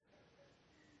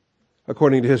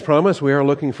According to his promise, we are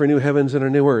looking for new heavens and a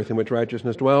new earth in which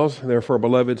righteousness dwells. Therefore,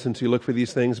 beloved, since you look for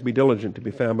these things, be diligent to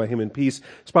be found by him in peace,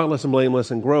 spotless and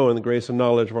blameless, and grow in the grace and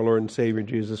knowledge of our Lord and Savior,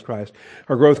 Jesus Christ.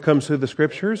 Our growth comes through the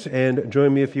Scriptures, and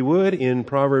join me, if you would, in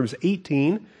Proverbs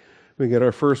 18. We get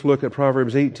our first look at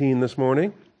Proverbs 18 this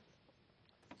morning.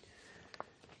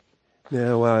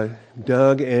 Now,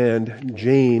 Doug and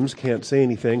James can't say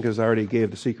anything because I already gave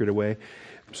the secret away.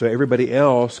 So everybody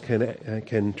else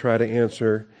can try to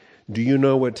answer. Do you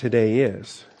know what today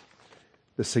is?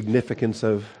 The significance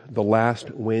of the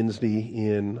last Wednesday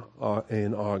in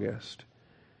August.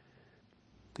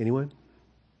 Anyone?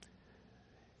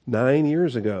 9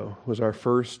 years ago was our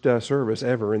first service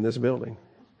ever in this building.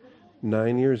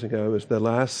 9 years ago. It was the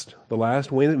last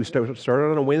Wednesday. We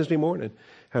started on a Wednesday morning.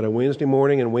 Had a Wednesday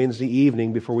morning and Wednesday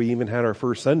evening before we even had our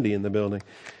first Sunday in the building.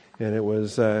 And it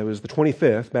was the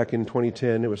 25th. Back in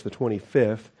 2010, it was the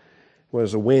 25th. It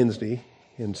was a Wednesday.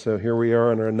 And so here we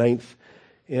are on our 9th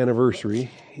anniversary.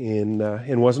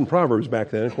 And wasn't Proverbs back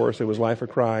then, of course. It was Life of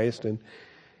Christ. And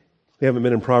we haven't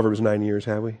been in Proverbs 9 years,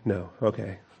 have we? No.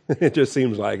 Okay. It just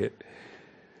seems like it.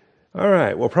 All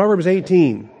right. Well, Proverbs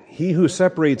 18. He who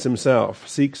separates himself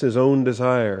seeks his own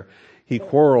desire. He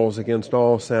quarrels against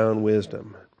all sound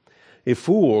wisdom. A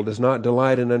fool does not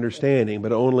delight in understanding,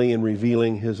 but only in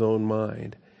revealing his own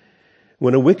mind.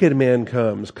 When a wicked man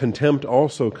comes, contempt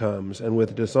also comes, and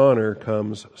with dishonor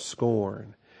comes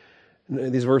scorn.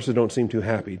 These verses don't seem too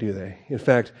happy, do they? In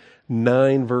fact,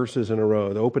 9 verses in a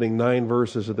row, the opening 9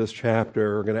 verses of this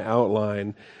chapter are going to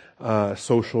outline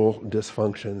social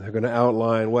dysfunction. They're going to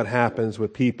outline what happens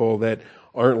with people that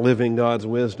aren't living God's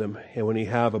wisdom. And when you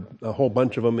have a whole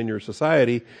bunch of them in your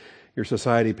society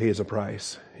pays a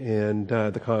price. And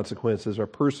the consequences are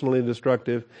personally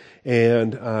destructive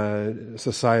and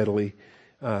societally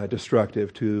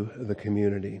destructive to the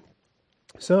community.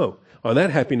 So, on that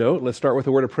happy note, let's start with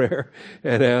a word of prayer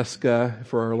and ask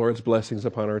for our Lord's blessings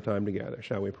upon our time together.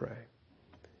 Shall we pray?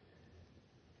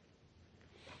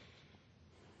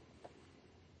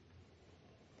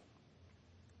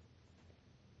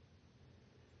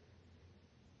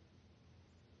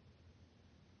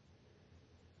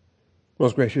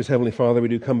 Most gracious Heavenly Father, we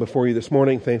do come before you this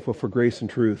morning, thankful for grace and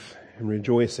truth, and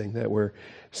rejoicing that we're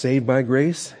saved by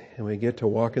grace and we get to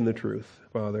walk in the truth.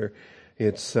 Father,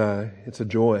 it's a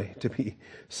joy to be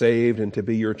saved and to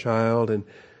be your child and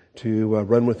to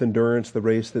run with endurance the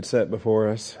race that's set before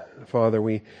us. Father,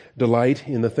 we delight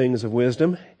in the things of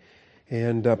wisdom,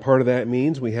 and part of that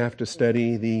means we have to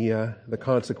study the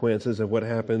consequences of what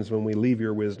happens when we leave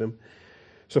your wisdom.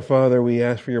 So, Father, we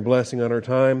ask for your blessing on our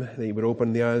time, that you would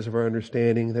open the eyes of our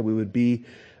understanding, that we would be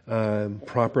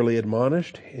properly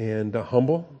admonished and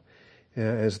humble,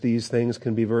 as these things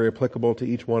can be very applicable to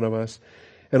each one of us.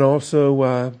 And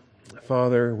also,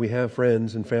 Father, we have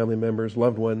friends and family members,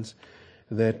 loved ones,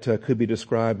 that could be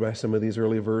described by some of these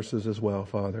early verses as well,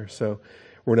 Father. So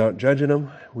we're not judging them.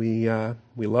 We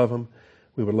love them.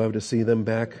 We would love to see them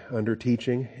back under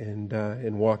teaching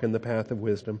and walk in the path of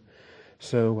wisdom.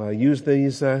 So use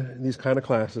these kind of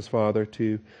classes, Father,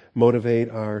 to motivate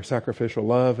our sacrificial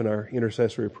love and our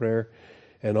intercessory prayer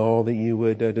and all that you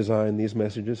would design these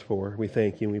messages for. We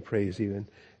thank you and we praise you in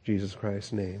Jesus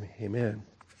Christ's name. Amen.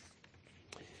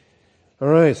 All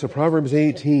right, so Proverbs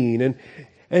 18. And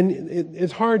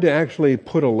it's hard to actually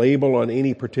put a label on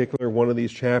any particular one of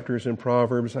these chapters in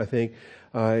Proverbs. I think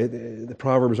the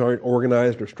Proverbs aren't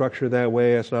organized or structured that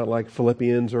way. It's not like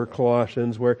Philippians or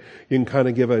Colossians where you can kind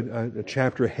of give a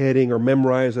chapter heading or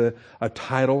memorize a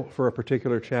title for a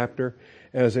particular chapter,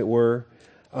 as it were.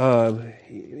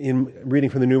 In reading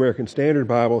from the New American Standard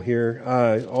Bible here,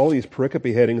 all these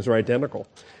pericope headings are identical.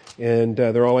 And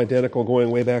they're all identical going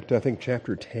way back to, I think,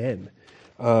 chapter 10.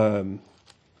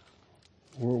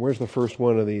 Where's the first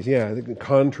one of these? Yeah, the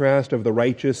contrast of the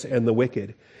righteous and the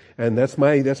wicked. And that's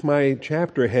my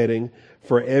chapter heading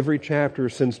for every chapter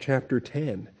since chapter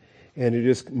 10. And it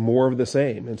is more of the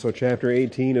same. And so chapter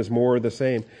 18 is more of the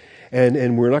same.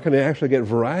 And we're not going to actually get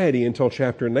variety until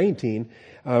chapter 19,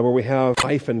 where we have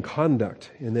life and conduct.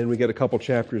 And then we get a couple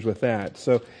chapters with that.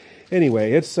 So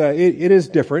anyway, it is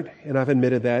different, and I've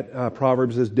admitted that.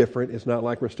 Proverbs is different. It's not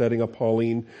like we're studying a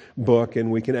Pauline book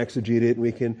and we can exegete it and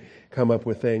we can come up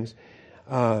with things.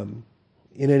 In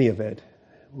any event,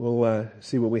 we'll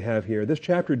see what we have here. This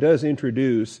chapter does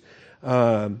introduce,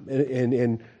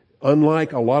 and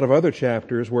unlike a lot of other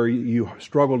chapters where you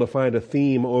struggle to find a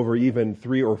theme over even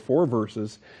 3 or 4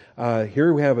 verses,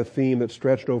 here we have a theme that's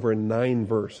stretched over 9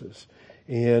 verses.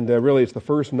 And really it's the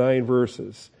first 9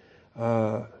 verses.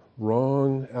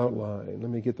 Wrong outline.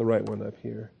 Let me get the right one up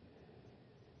here.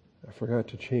 I forgot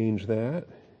to change that.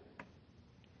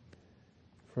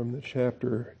 from the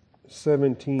chapter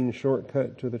 17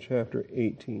 shortcut to the chapter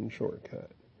 18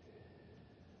 shortcut.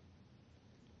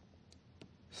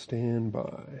 Stand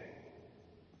by.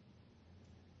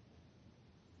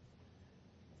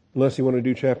 Unless you want to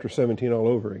do chapter 17 all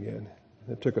over again.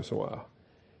 It took us a while.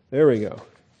 There we go.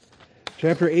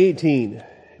 Chapter 18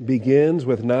 begins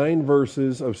with 9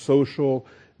 verses of social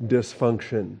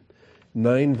dysfunction.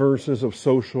 9 verses of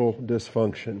social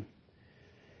dysfunction.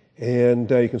 And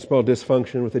you can spell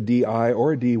dysfunction with a D-I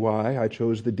or a D-Y. I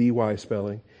chose the D-Y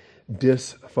spelling.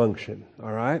 Dysfunction.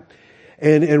 All right?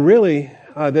 And really,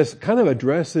 this kind of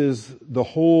addresses the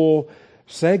whole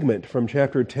segment from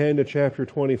chapter 10 to chapter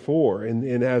 24.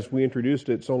 And as we introduced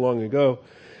it so long ago,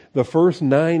 the first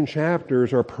 9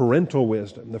 chapters are parental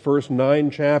wisdom. The first 9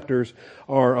 chapters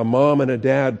are a mom and a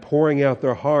dad pouring out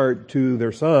their heart to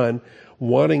their son,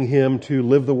 wanting him to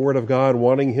live the Word of God,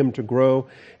 wanting him to grow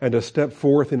and to step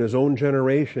forth in his own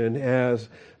generation as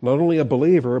not only a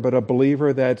believer, but a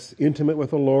believer that's intimate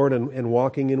with the Lord and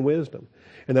walking in wisdom.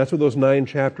 And that's what those 9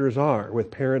 chapters are,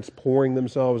 with parents pouring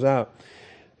themselves out.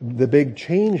 The big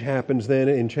change happens then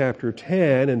in chapter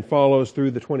 10 and follows through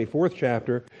the 24th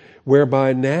chapter,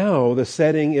 whereby now the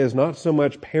setting is not so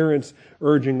much parents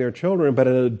urging their children, but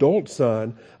an adult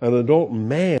son, an adult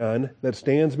man that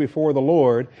stands before the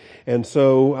Lord. And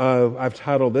so I've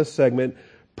titled this segment,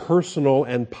 Personal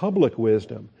and Public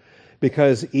Wisdom,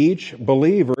 because each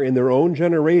believer in their own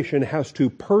generation has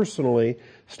to personally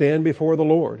stand before the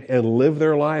Lord and live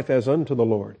their life as unto the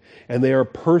Lord. And they are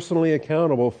personally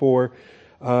accountable for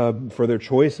their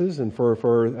choices and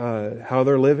for how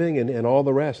they're living and all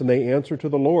the rest. And they answer to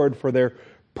the Lord for their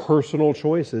personal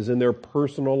choices in their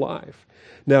personal life.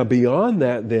 Now, beyond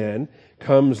that then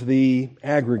comes the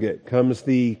aggregate, comes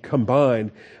the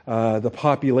combined, the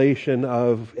population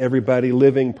of everybody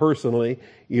living personally,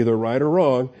 either right or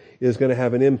wrong, is going to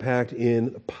have an impact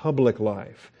in public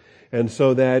life. And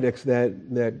so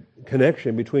that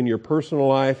connection between your personal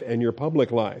life and your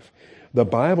public life, the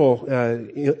Bible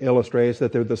illustrates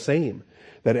that they're the same.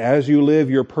 That as you live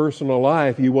your personal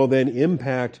life, you will then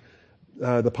impact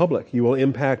the public. You will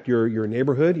impact your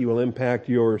neighborhood. You will impact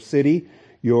your city,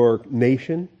 your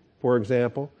nation, for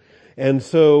example. And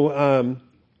so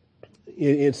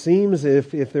it seems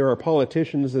if there are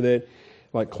politicians that,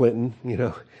 like Clinton,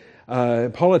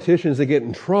 politicians that get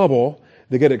in trouble,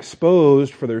 they get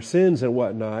exposed for their sins and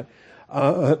whatnot,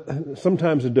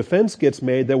 sometimes a defense gets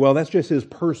made that, well, that's just his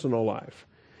personal life.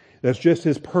 That's just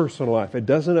his personal life. It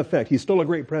doesn't affect, he's still a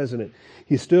great president.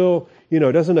 He still, it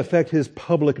doesn't affect his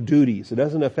public duties. It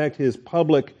doesn't affect his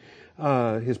public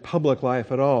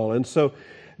life at all. And so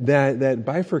that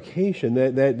bifurcation,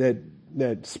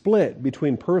 that split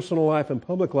between personal life and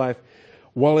public life,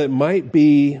 while it might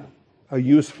be a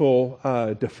useful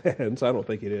defense, I don't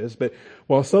think it is, but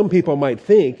while some people might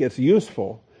think it's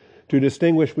useful to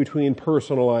distinguish between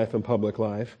personal life and public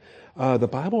life, the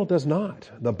Bible does not.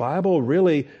 The Bible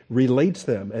really relates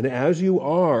them. And as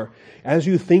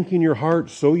you think in your heart,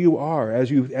 so you are. As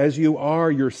you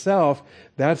are yourself,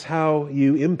 that's how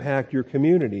you impact your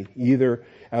community, either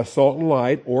as salt and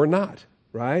light or not,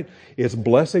 right? It's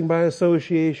blessing by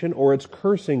association or it's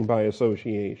cursing by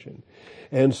association.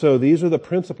 And so these are the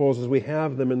principles as we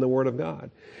have them in the Word of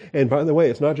God. And by the way,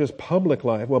 it's not just public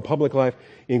life. Well, public life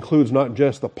includes not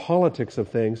just the politics of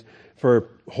things for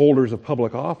holders of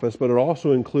public office, but it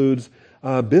also includes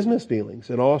business dealings.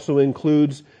 It also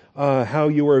includes how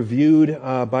you are viewed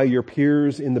by your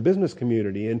peers in the business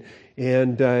community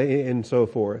and so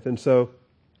forth. And so,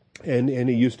 and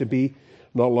it used to be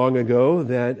not long ago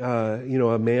that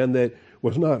a man that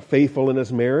was not faithful in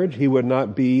his marriage, he would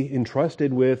not be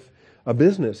entrusted with a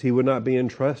business. He would not be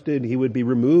entrusted. He would be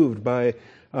removed by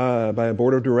a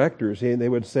board of directors. And they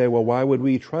would say, well, why would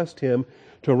we trust him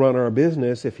to run our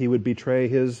business if he would betray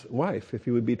his wife, if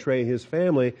he would betray his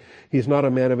family? He's not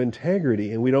a man of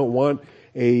integrity. And we don't want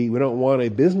a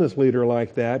business leader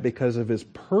like that because of his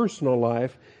personal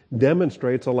life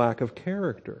demonstrates a lack of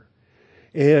character.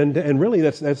 And really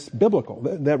that's biblical.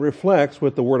 That reflects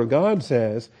what the Word of God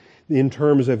says in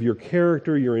terms of your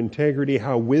character, your integrity,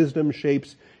 how wisdom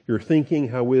shapes your thinking,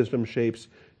 how wisdom shapes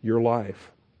your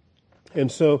life.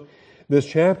 And so this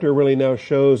chapter really now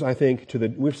shows, I think,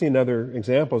 we've seen other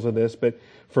examples of this, but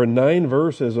for 9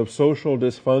 verses of social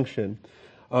dysfunction,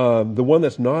 the one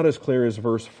that's not as clear is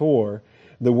verse 4.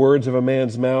 The words of a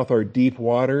man's mouth are deep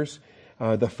waters.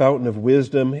 The fountain of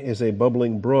wisdom is a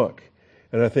bubbling brook.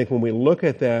 And I think when we look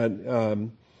at that,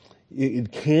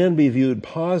 it can be viewed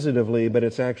positively, but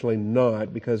it's actually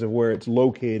not because of where it's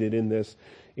located in this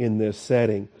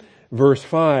setting. Verse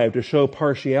 5, to show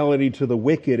partiality to the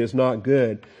wicked is not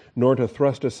good, nor to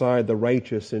thrust aside the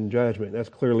righteous in judgment. That's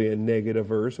clearly a negative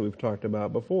verse that we've talked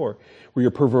about before, where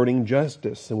you're perverting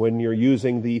justice and when you're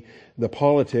using the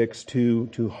politics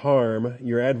to harm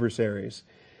your adversaries.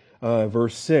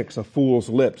 Verse 6, a fool's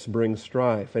lips bring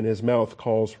strife, and his mouth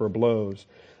calls for blows.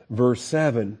 Verse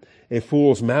 7, a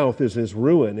fool's mouth is his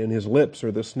ruin, and his lips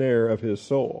are the snare of his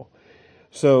soul.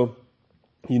 So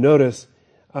you notice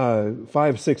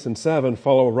 5, 6, and 7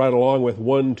 follow right along with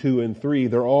 1, 2, and 3.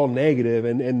 They're all negative,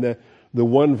 and the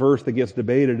one verse that gets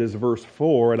debated is verse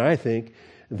 4, and I think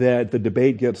that the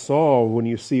debate gets solved when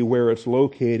you see where it's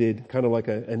located, kind of like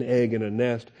an egg in a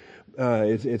nest.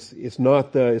 It's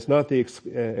not the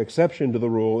exception to the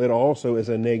rule. It also is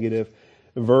a negative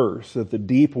verse. That the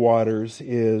deep waters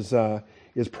is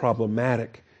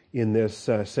problematic in this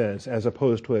sense, as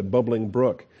opposed to a bubbling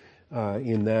brook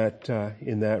in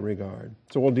that regard.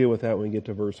 So we'll deal with that when we get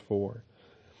to verse 4.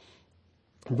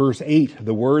 Verse 8: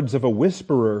 the words of a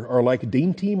whisperer are like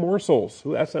dainty morsels.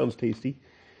 Ooh, that sounds tasty.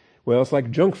 Well, it's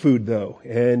like junk food though,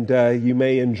 and you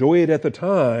may enjoy it at the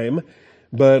time,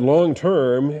 but long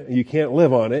term, you can't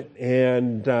live on it,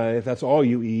 and if that's all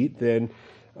you eat, then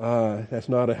that's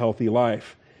not a healthy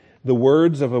life. The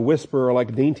words of a whisperer are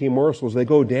like dainty morsels. They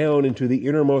go down into the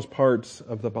innermost parts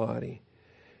of the body.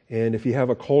 And if you have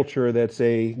a culture that's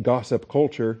a gossip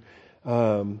culture,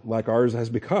 like ours has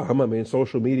become, I mean,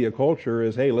 social media culture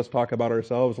is, hey, let's talk about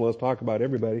ourselves and let's talk about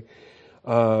everybody.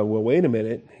 Well, wait a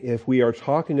minute. If we are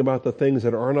talking about the things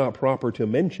that are not proper to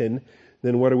mention,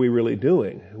 then what are we really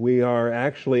doing? We are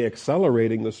actually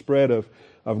accelerating the spread of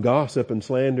gossip and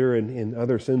slander and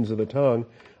other sins of the tongue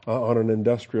on an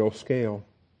industrial scale.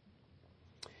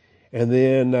 And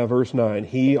then verse 9,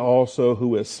 he also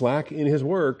who is slack in his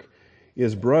work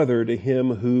is brother to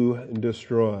him who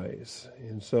destroys.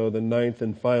 And so the ninth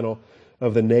and final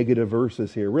of the negative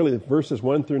verses here. Really, verses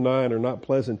 1 through 9 are not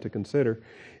pleasant to consider.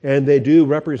 And they do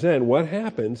represent what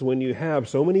happens when you have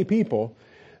so many people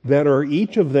that are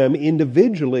each of them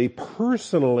individually,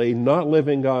 personally not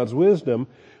living God's wisdom.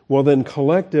 Well, then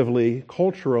collectively,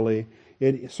 culturally,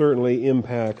 it certainly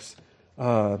impacts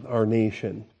our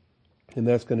nation. And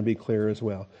that's going to be clear as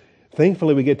well.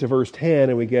 Thankfully, we get to verse 10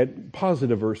 and we get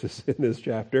positive verses in this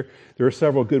chapter. There are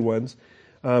several good ones.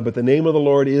 But the name of the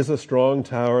Lord is a strong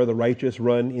tower. The righteous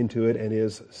run into it and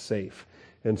is safe.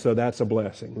 And so that's a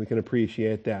blessing. We can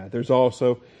appreciate that. There's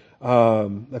also,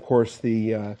 of course,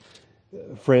 the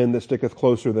friend that sticketh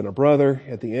closer than a brother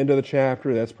at the end of the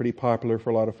chapter. That's pretty popular for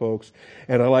a lot of folks.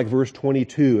 And I like verse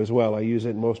 22 as well. I use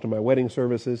it in most of my wedding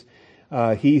services.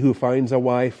 He who finds a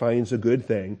wife finds a good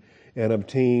thing and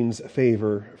obtains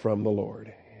favor from the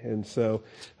Lord. And so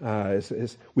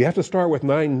we have to start with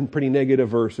 9 pretty negative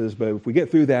verses, but if we get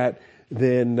through that,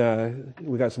 then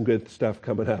we got some good stuff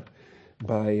coming up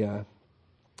by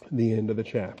the end of the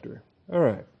chapter. All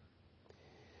right.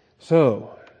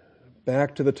 So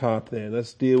back to the top then.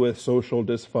 Let's deal with social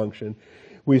dysfunction.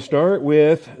 We start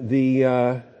with the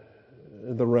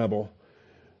rebel,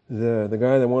 the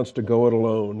guy that wants to go it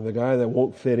alone, the guy that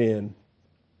won't fit in.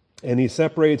 And he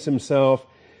separates himself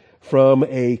from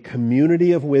a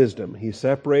community of wisdom. He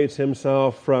separates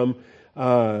himself from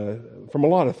a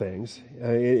lot of things.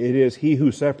 It is he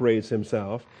who separates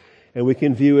himself. And we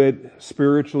can view it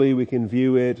spiritually, we can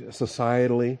view it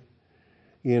societally.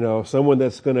 You know, someone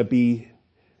that's going to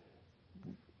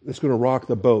rock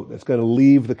the boat, that's going to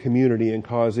leave the community and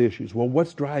cause issues. Well,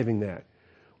 what's driving that?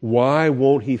 Why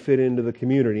won't he fit into the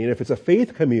community? And if it's a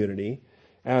faith community,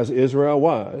 as Israel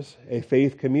was, a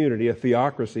faith community, a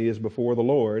theocracy is before the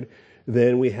Lord,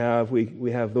 then we have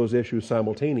those issues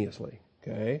simultaneously.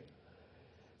 Okay?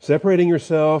 Separating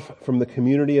yourself from the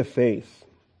community of faith.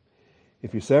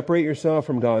 If you separate yourself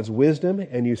from God's wisdom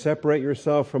and you separate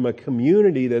yourself from a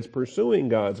community that's pursuing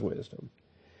God's wisdom,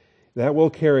 that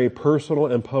will carry personal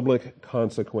and public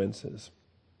consequences.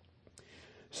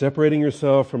 Separating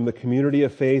yourself from the community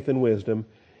of faith and wisdom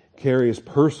carries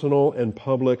personal and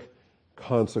public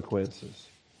consequences.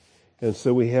 And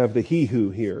so we have the he who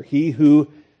here. He who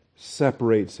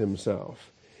separates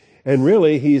himself. And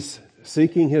really, he's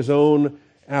seeking his own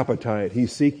appetite.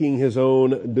 He's seeking his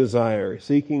own desire,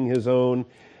 seeking his own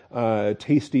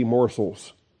tasty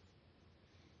morsels.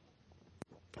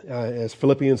 As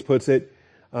Philippians puts it,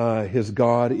 his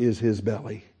God is his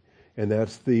belly. And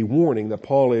that's the warning that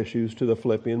Paul issues to the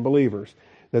Philippian believers,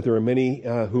 that there are many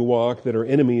who walk that are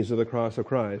enemies of the cross of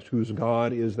Christ, whose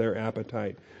God is their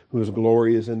appetite, whose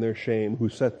glory is in their shame, who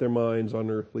set their minds on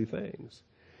earthly things.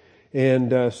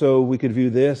 And so we could view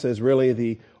this as really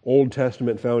the Old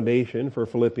Testament foundation for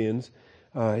Philippians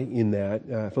in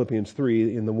that, Philippians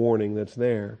 3, in the warning that's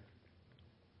there.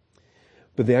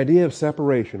 But the idea of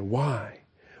separation, why?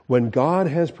 when God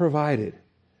has provided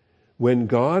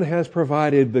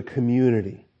the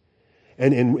community,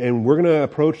 and we're going to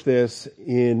approach this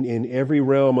in every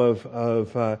realm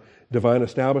of divine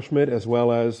establishment as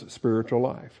well as spiritual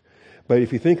life. But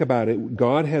if you think about it,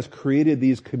 God has created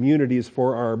these communities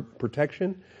for our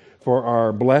protection, for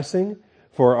our blessing,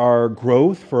 for our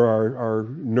growth, for our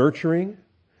nurturing.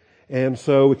 And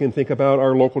so we can think about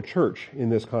our local church in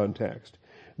this context.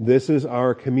 This is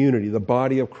our community. The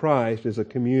body of Christ is a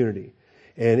community.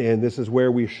 And this is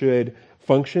where we should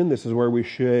function. This is where we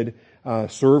should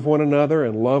serve one another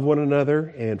and love one another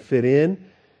and fit in.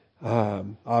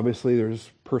 Obviously,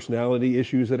 there's personality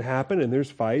issues that happen, and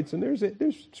there's fights, and there's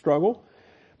struggle.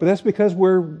 But that's because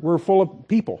we're full of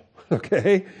people,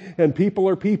 okay? And people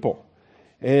are people.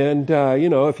 And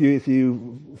if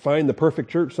you find the perfect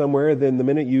church somewhere, then the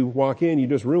minute you walk in, you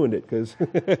just ruined it because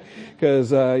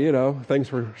thanks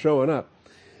for showing up.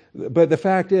 But the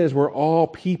fact is, we're all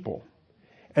people,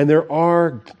 and there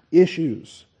are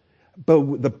issues.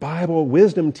 But the Bible,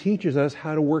 wisdom teaches us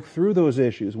how to work through those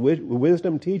issues.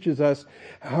 Wisdom teaches us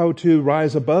how to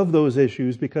rise above those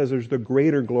issues because there's the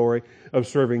greater glory of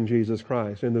serving Jesus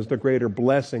Christ. And there's the greater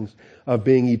blessings of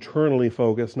being eternally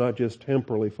focused, not just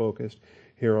temporally focused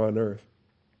here on earth.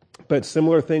 But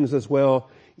similar things as well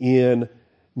in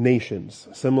nations,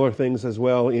 similar things as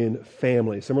well in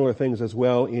family, similar things as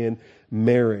well in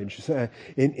marriage.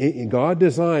 God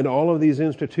designed all of these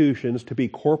institutions to be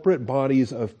corporate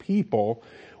bodies of people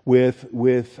with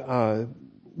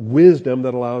wisdom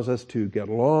that allows us to get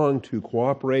along, to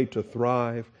cooperate, to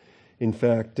thrive. In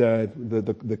fact,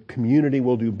 the community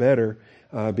will do better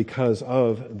because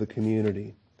of the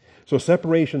community. So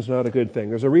separation is not a good thing.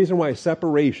 There's a reason why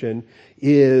separation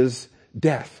is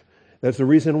death. That's the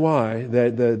reason why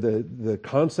that the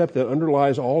concept that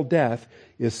underlies all death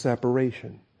is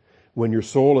separation. When your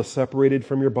soul is separated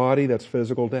from your body, that's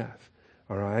physical death.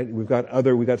 All right? We've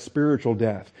got spiritual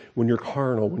death. When you're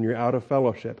carnal, when you're out of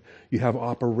fellowship, you have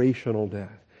operational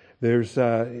death. There's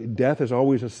death is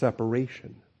always a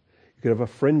separation. You could have a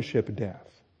friendship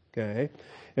death. Okay?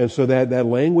 And so that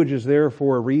language is there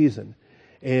for a reason.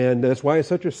 And that's why it's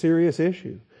such a serious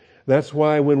issue. That's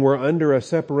why when we're under a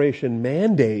separation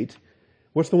mandate,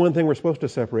 what's the one thing we're supposed to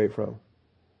separate from?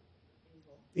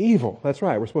 Evil. That's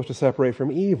right. We're supposed to separate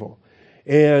from evil.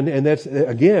 And that's,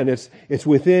 again, it's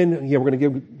within, we're going to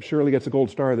give, Shirley gets a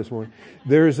gold star this morning.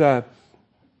 But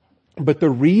the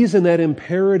reason that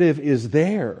imperative is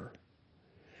there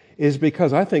is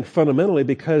because, I think fundamentally,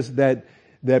 because that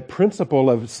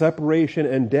principle of separation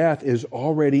and death is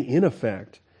already in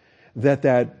effect.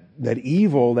 That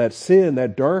evil, that sin,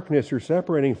 that darkness you're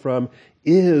separating from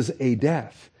is a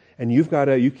death. And you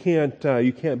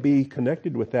can't be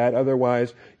connected with that,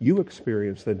 otherwise you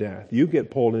experience the death. You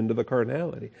get pulled into the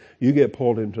carnality. You get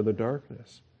pulled into the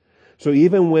darkness. So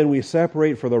even when we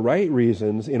separate for the right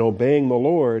reasons in obeying the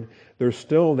Lord, there's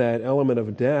still that element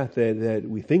of death that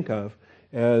we think of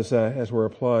as we're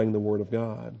applying the Word of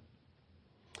God.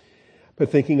 But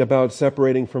thinking about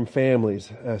separating from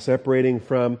families, separating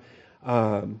from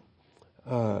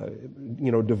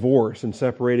divorce and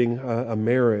separating a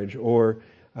marriage or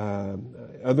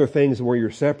other things where you're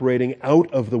separating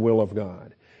out of the will of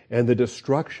God and the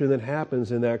destruction that happens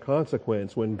in that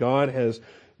consequence when God has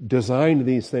designed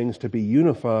these things to be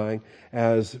unifying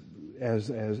as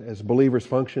believers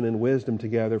function in wisdom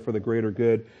together for the greater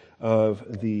good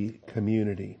of the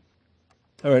community.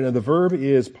 All right, now the verb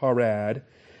is parad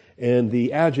and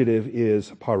the adjective is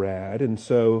parad, and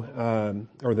so,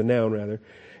 or the noun rather.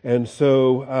 And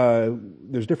so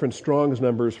there's different Strong's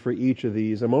numbers for each of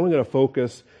these. I'm only going to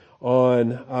focus on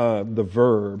the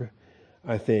verb,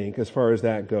 I think, as far as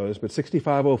that goes. But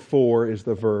 6504 is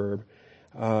the verb.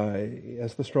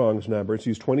 That's the Strong's number. It's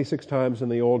used 26 times in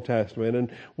the Old Testament,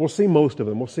 and we'll see most of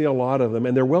them. We'll see a lot of them,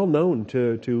 and they're well known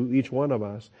to each one of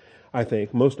us, I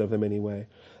think, most of them anyway.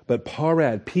 But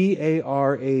parad,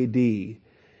 P-A-R-A-D.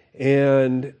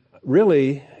 And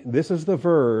really, this is the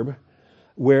verb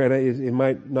where, and it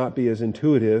might not be as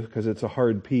intuitive because it's a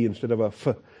hard P instead of a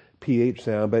P-H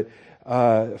sound, but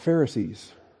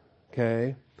Pharisees,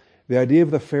 okay? The idea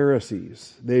of the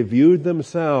Pharisees, they viewed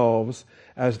themselves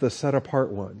as the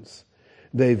set-apart ones.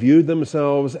 They viewed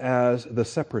themselves as the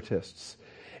separatists,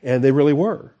 and they really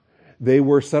were. They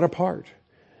were set apart,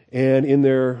 and in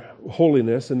their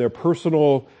holiness, in their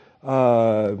personal,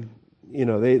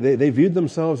 they viewed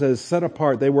themselves as set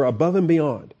apart. They were above and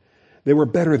beyond. They were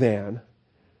better than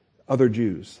other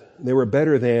Jews. They were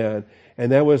better than,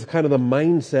 and that was kind of the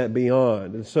mindset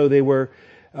beyond. And so they were,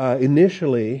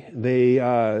 initially,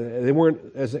 they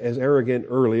weren't as arrogant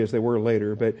early as they were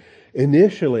later, but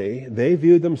initially, they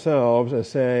viewed themselves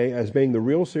as being the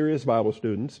real serious Bible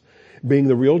students, being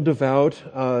the real devout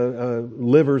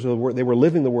livers of the Word. They were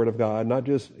living the Word of God, not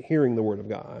just hearing the Word of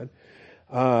God.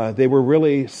 They were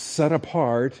really set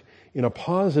apart in a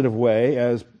positive way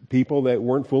as people that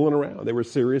weren't fooling around. They were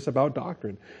serious about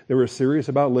doctrine. They were serious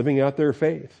about living out their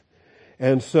faith.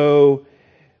 And so,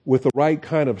 with the right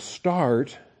kind of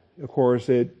start, of course,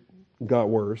 it got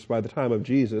worse by the time of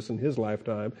Jesus in his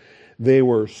lifetime. They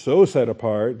were so set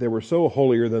apart, they were so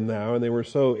holier than thou, and they were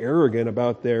so arrogant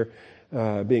about their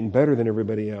being better than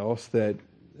everybody else that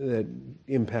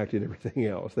impacted everything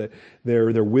else. That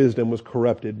their wisdom was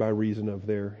corrupted by reason of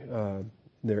their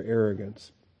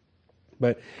arrogance.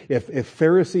 But if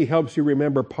Pharisee helps you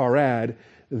remember parad,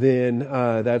 then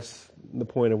that's the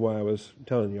point of why I was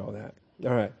telling you all that.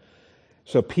 All right.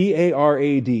 So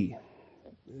P-A-R-A-D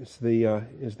is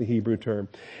the Hebrew term.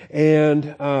 And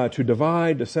to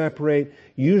divide, to separate,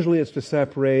 usually it's to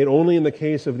separate. Only in the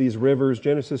case of these rivers,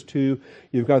 Genesis 2,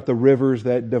 you've got the rivers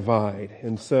that divide.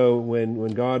 And so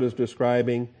when God is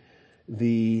describing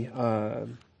the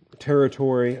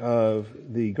territory of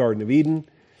the Garden of Eden,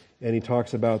 and he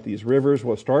talks about these rivers,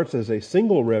 well, it starts as a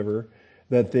single river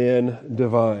that then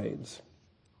divides.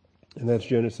 And that's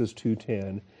Genesis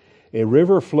 2:10. A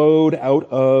river flowed out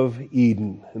of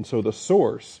Eden. And so the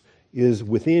source is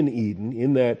within Eden,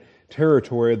 in that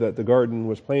territory that the garden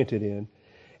was planted in.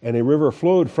 And a river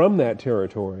flowed from that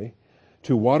territory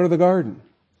to water the garden.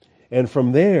 And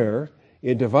from there,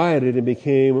 it divided and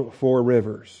became 4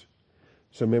 rivers.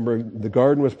 So remember, the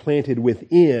garden was planted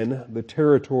within the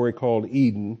territory called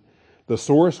Eden. The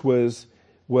source was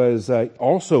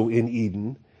also in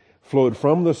Eden, flowed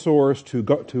from the source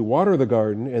to water the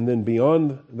garden, and then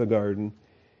beyond the garden,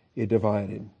 it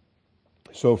divided.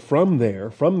 So from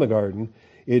there, from the garden,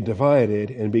 it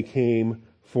divided and became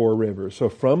 4 rivers. So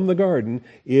from the garden,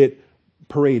 it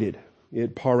paraded.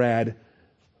 It paraded.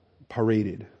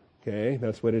 Okay,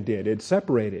 that's what it did. It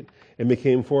separated and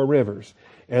became 4 rivers.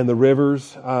 And the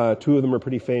rivers, 2 of them are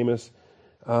pretty famous.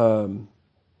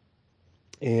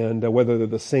 And whether they're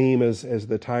the same as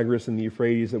the Tigris and the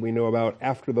Euphrates that we know about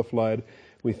after the flood,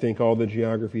 we think all the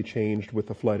geography changed with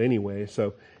the flood anyway,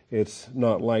 so it's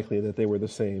not likely that they were the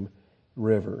same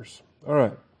rivers. All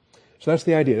right, so that's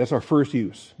the idea. That's our first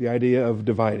use, the idea of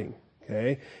dividing.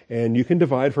 Okay, and you can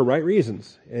divide for right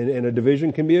reasons, and a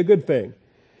division can be a good thing.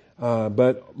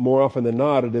 But more often than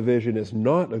not, a division is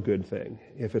not a good thing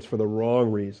if it's for the wrong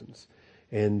reasons.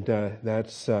 And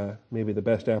that's maybe the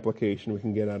best application we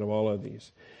can get out of all of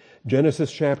these. Genesis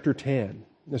chapter 10.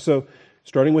 So,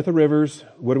 starting with the rivers,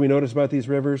 what do we notice about these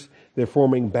rivers? They're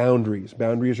forming boundaries.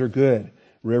 Boundaries are good.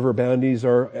 River boundaries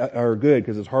are good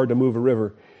because it's hard to move a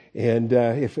river. And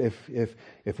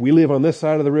if we live on this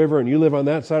side of the river and you live on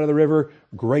that side of the river,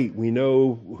 great. We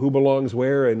know who belongs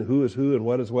where and who is who and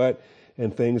what is what,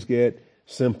 and things get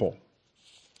simple.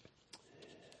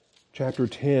 Chapter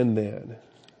 10 then.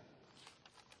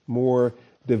 More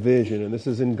division, and this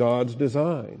is in God's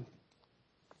design.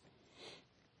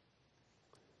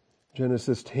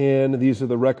 Genesis 10, these are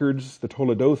the records, the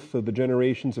Toledoth of the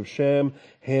generations of Shem,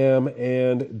 Ham,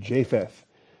 and Japheth.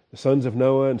 The sons of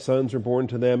Noah and sons are born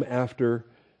to them after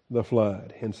the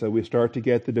flood. And so we start to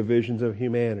get the divisions of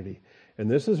humanity.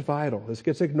 And this is vital. This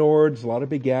gets ignored. It's a lot of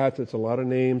begats. It's a lot of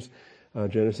names.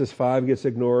 Genesis 5 gets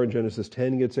ignored. Genesis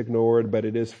 10 gets ignored, but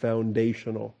it is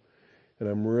foundational. And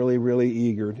I'm really, really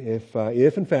eager, if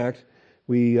in fact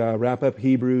we wrap up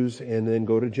Hebrews and then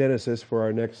go to Genesis for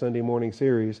our next Sunday morning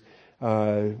series,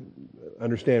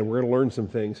 understand we're going to learn some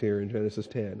things here in Genesis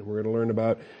 10. We're going to learn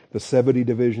about the 70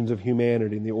 divisions of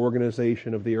humanity and the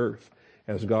organization of the earth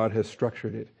as God has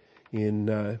structured it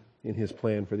in His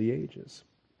plan for the ages.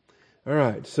 All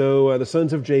right, so the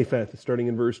sons of Japheth, starting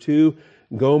in verse 2,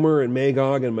 Gomer and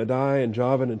Magog and Madai and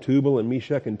Javan and Tubal and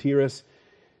Meshech and Tiras.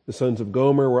 The sons of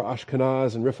Gomer were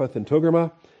Ashkenaz and Riphath and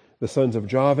Togarmah. The sons of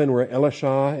Javan were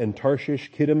Elishah and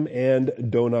Tarshish, Kittim, and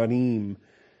Donanim.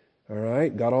 All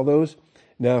right, got all those?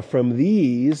 Now from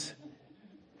these,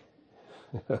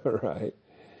 all right,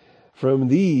 from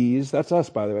these, that's us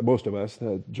by the way, most of us.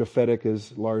 Japhetic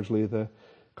is largely the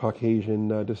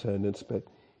Caucasian descendants, but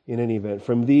in any event,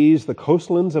 from these, the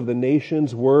coastlands of the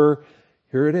nations were,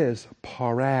 here it is,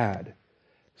 parad,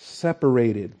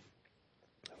 separated.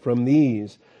 From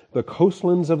these, the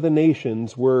coastlands of the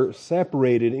nations were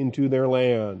separated into their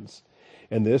lands.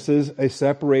 And this is a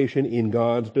separation in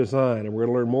God's design. And we're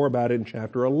going to learn more about it in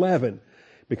chapter 11.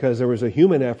 Because there was a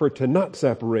human effort to not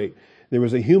separate. There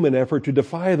was a human effort to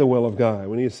defy the will of God.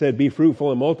 When He said, be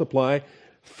fruitful and multiply,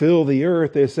 fill the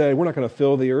earth, they said, we're not going to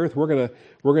fill the earth. We're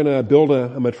going to build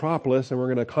a metropolis, and we're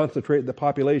going to concentrate the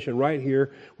population right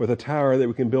here with a tower that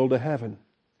we can build to heaven.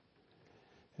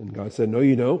 And God said, no,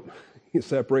 you don't. He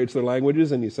separates the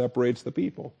languages and he separates the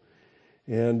people.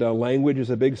 And language is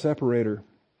a big separator.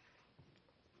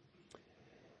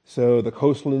 So the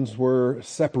coastlands were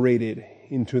separated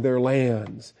into their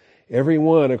lands,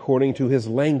 everyone according to his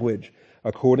language,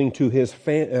 according to his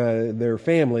their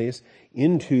families,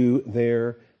 into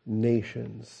their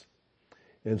nations.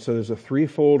 And so there's a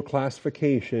threefold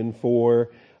classification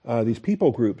for these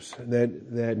people groups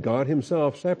that God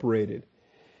himself separated.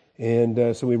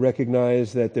 And so we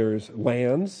recognize that there's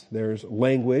lands, there's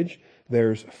language,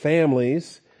 there's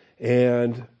families,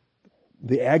 and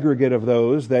the aggregate of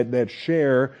those that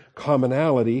share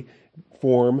commonality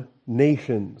form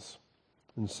nations.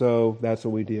 And so that's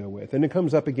what we deal with. And it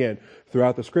comes up again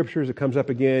throughout the scriptures. It comes up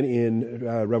again in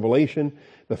Revelation.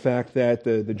 The fact that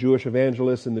the Jewish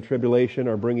evangelists in the tribulation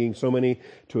are bringing so many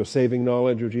to a saving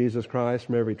knowledge of Jesus Christ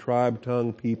from every tribe,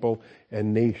 tongue, people,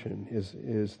 and nation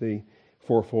is the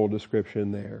fourfold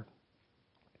description there.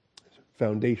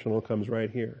 Foundational comes right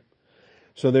here.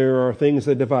 So there are things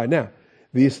that divide. Now,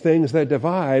 these things that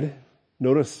divide,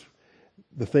 notice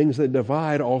the things that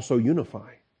divide also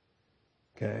unify.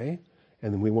 Okay?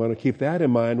 And we want to keep that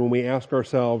in mind when we ask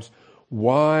ourselves,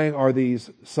 why are these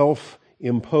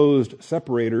self-imposed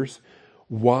separators,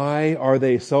 why are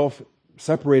they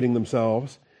self-separating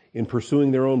themselves in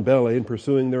pursuing their own belly and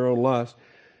pursuing their own lust?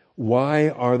 Why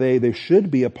are they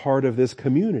should be a part of this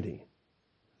community.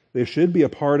 They should be a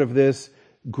part of this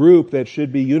group that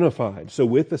should be unified. So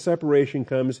with the separation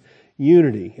comes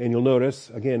unity. And you'll notice,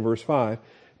 again, verse 5,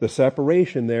 the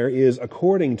separation there is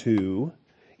according to,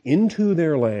 into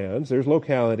their lands, there's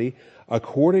locality,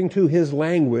 according to his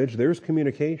language, there's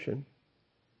communication.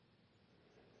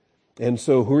 And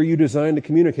so who are you designed to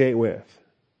communicate with?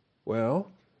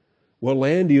 Well, what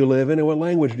land do you live in and what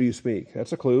language do you speak?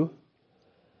 That's a clue.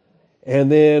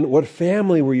 And then what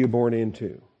family were you born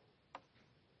into?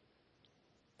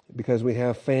 Because we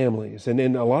have families. And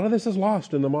a lot of this is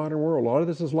lost in the modern world. A lot of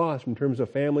this is lost in terms of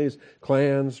families,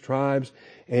 clans, tribes.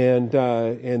 And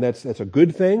that's a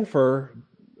good thing for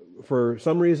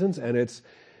some reasons, and it's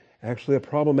actually a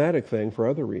problematic thing for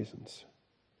other reasons.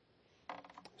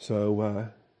 So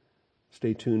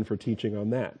stay tuned for teaching on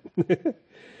that.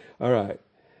 All right.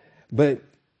 But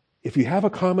if you have a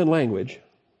common language,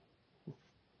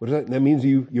 what does that? That means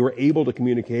you are able to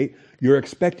communicate. You're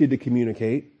expected to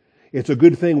communicate. It's a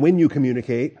good thing when you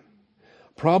communicate.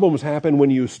 Problems happen when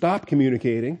you stop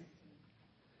communicating.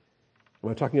 Am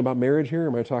I talking about marriage here?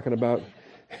 Am I talking about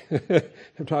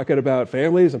I'm talking about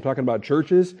families, I'm talking about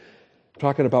churches, I'm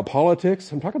talking about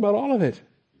politics, I'm talking about all of it.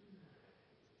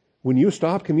 When you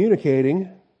stop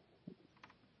communicating,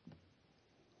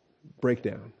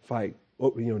 breakdown, fight,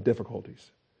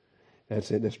 difficulties.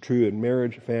 That's it. That's true in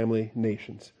marriage, family,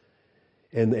 nations.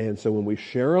 And so when we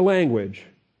share a language,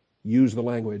 use the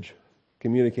language,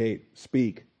 communicate,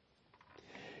 speak.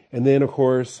 And then, of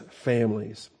course,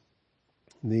 families.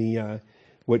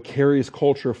 What carries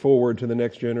culture forward to the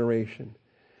next generation,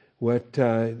 what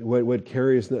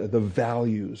carries the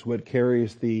values, what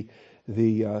carries the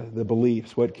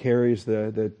beliefs, what carries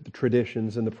the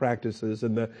traditions and the practices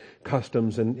and the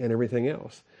customs and everything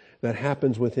else that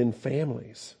happens within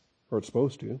families, or it's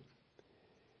supposed to.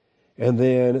 And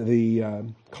then the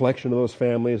collection of those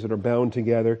families that are bound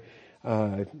together,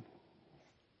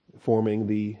 forming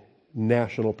the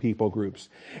national people groups.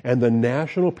 And the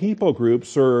national people group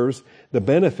serves the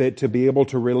benefit to be able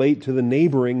to relate to the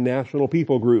neighboring national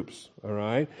people groups. All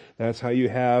right? That's how you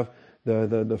have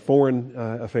the foreign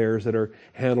affairs that are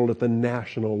handled at the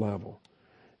national level.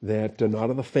 That not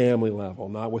at the family level,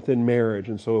 not within marriage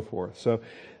and so forth. So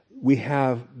we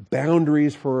have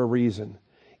boundaries for a reason.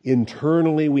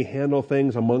 Internally, we handle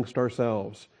things amongst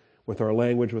ourselves, with our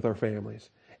language, with our families.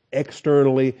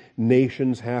 Externally,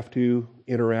 nations have to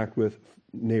interact with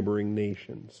neighboring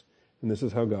nations. And this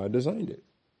is how God designed it.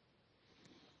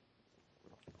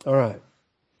 All right.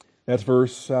 That's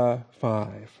verse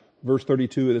 5. Verse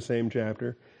 32 of the same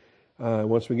chapter.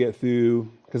 Once we get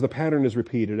through, because the pattern is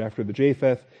repeated. After the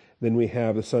Japheth, then we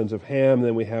have the sons of Ham,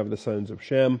 then we have the sons of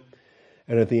Shem.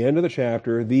 And at the end of the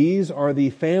chapter, these are the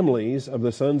families of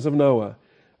the sons of Noah,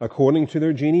 according to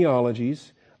their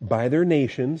genealogies, by their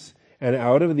nations, and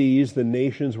out of these the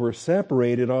nations were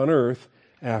separated on earth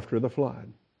after the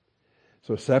flood.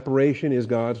 So separation is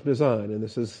God's design, and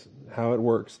this is how it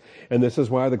works. And this is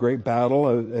why the great battle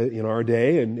in our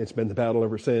day, and it's been the battle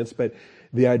ever since, but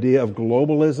the idea of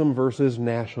globalism versus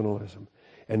nationalism.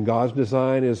 And God's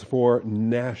design is for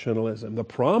nationalism. The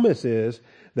promise is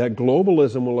that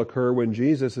globalism will occur when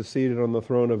Jesus is seated on the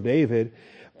throne of David.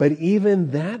 But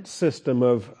even that system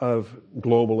of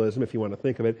globalism, if you want to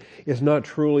think of it, is not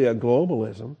truly a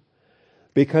globalism,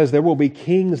 because there will be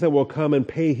kings that will come and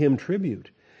pay him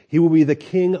tribute. He will be the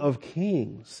King of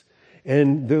Kings.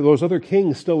 And those other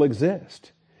kings still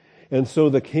exist. And so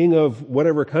the king of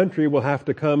whatever country will have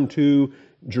to come to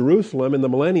Jerusalem in the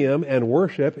millennium and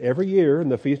worship every year in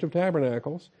the Feast of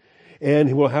Tabernacles. And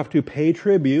he will have to pay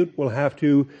tribute, will have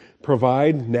to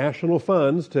provide national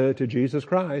funds to Jesus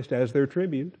Christ as their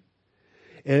tribute.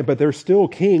 But they're still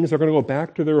kings. They're going to go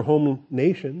back to their home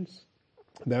nations.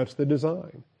 That's the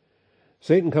design.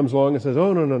 Satan comes along and says,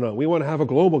 oh, no. We want to have a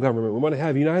global government. We want to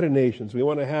have United Nations. We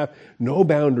want to have no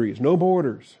boundaries, no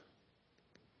borders.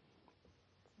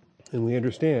 And we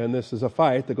understand this is a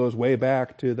fight that goes way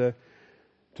back to the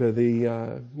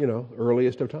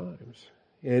earliest of times.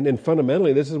 And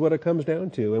fundamentally, this is what it comes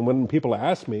down to. And when people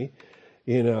ask me,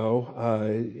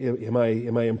 am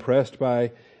I impressed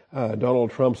by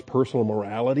Donald Trump's personal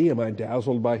morality? Am I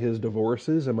dazzled by his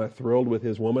divorces? Am I thrilled with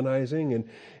his womanizing? And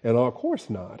of course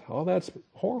not. All that's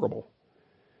horrible.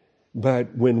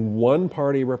 But when one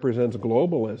party represents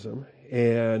globalism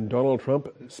and Donald Trump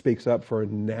speaks up for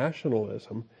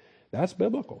nationalism, that's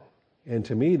biblical. And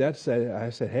to me, I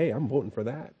said, hey, I'm voting for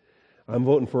that. I'm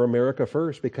voting for America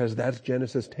first, because that's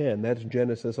Genesis 10. That's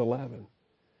Genesis 11.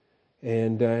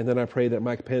 And then I pray that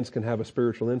Mike Pence can have a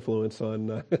spiritual influence on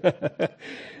that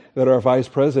our vice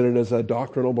president is a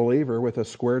doctrinal believer with a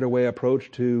squared-away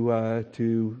approach to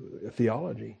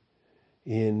theology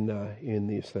in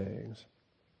these things.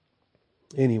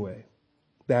 Anyway,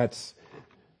 that's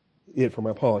it for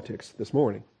my politics this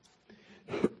morning.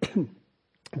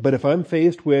 But if I'm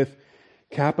faced with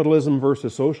capitalism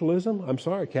versus socialism, I'm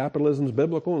sorry, capitalism's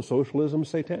biblical and socialism's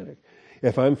satanic.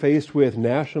 If I'm faced with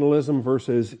nationalism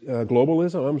versus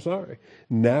globalism, I'm sorry,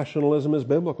 nationalism is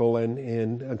biblical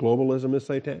and globalism is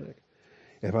satanic.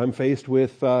 If I'm faced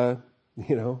with,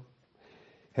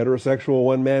 heterosexual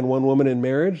one man, one woman in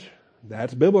marriage,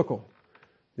 that's biblical.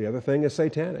 The other thing is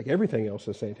satanic. Everything else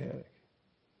is satanic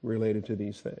related to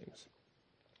these things.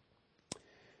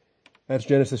 That's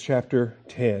Genesis chapter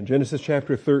 10. Genesis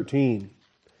chapter 13.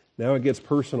 Now it gets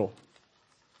personal.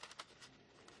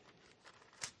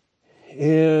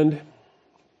 And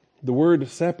the word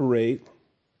separate,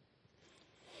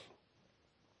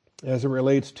 as it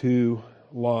relates to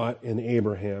Lot and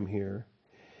Abraham here.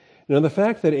 Now the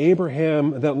fact that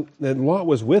that Lot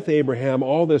was with Abraham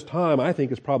all this time, I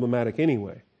think is problematic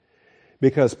anyway.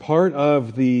 Because part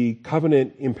of the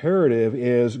covenant imperative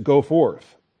is go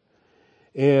forth.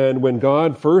 And when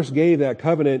God first gave that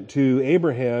covenant to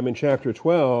Abraham in chapter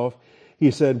 12, he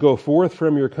said, go forth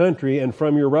from your country and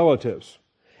from your relatives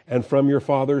and from your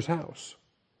father's house.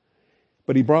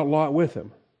 But he brought Lot with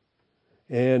him.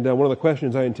 And one of the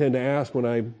questions I intend to ask when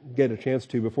I get a chance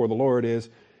to before the Lord is,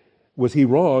 was he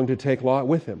wrong to take Lot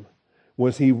with him?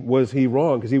 Was he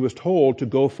wrong? Because he was told to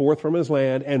go forth from his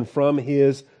land and from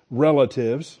his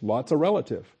relatives. Lot's a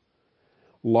relative.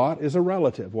 Lot is a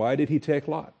relative. Why did he take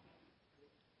Lot?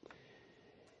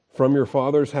 From your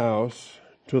father's house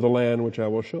to the land which I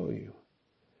will show you.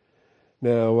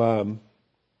 Now,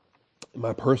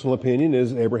 my personal opinion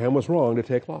is Abraham was wrong to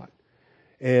take Lot.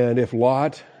 And if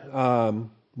Lot, we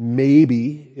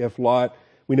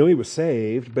know he was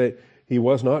saved, but he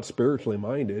was not spiritually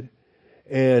minded.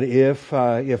 And if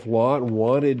Lot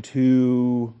wanted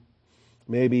to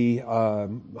maybe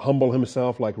humble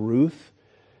himself like Ruth,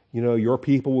 your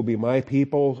people will be my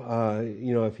people.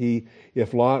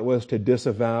 If Lot was to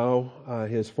disavow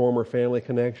his former family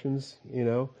connections,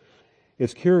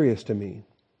 it's curious to me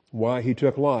why he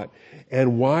took Lot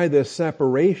and why this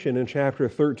separation in chapter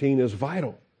 13 is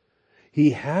vital.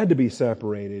 He had to be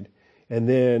separated, and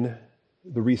then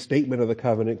the restatement of the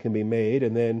covenant can be made,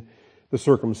 and then the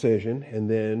circumcision, and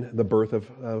then the birth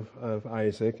of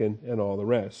Isaac and all the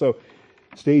rest. So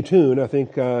stay tuned. I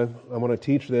think I want to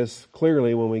teach this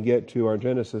clearly when we get to our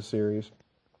Genesis series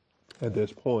at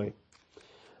this point.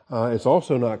 It's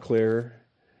also not clear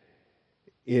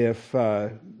if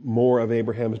more of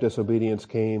Abraham's disobedience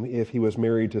came if he was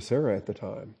married to Sarah at the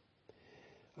time.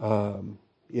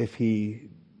 If he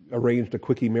arranged a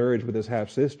quickie marriage with his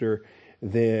half-sister,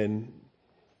 then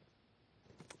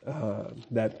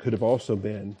that could have also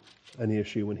been an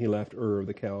issue when he left Ur of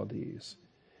the Chaldees.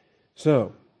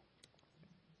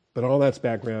 But all that's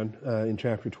background in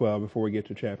chapter 12 before we get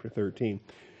to chapter 13.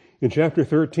 In chapter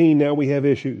 13, now we have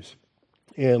issues.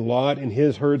 And Lot and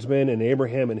his herdsmen and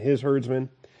Abraham and his herdsmen,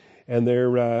 and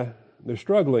they're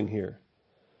struggling here.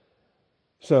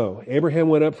 So Abraham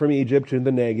went up from Egypt to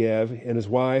the Negev, and his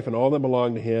wife and all that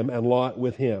belonged to him, and Lot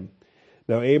with him.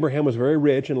 Now Abraham was very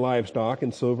rich in livestock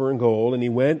and silver and gold, and he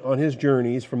went on his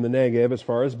journeys from the Negev as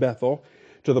far as Bethel,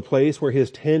 to the place where his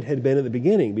tent had been at the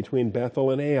beginning, between Bethel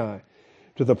and Ai,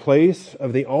 to the place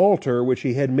of the altar which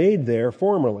he had made there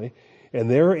formerly,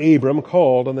 and there Abram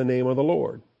called on the name of the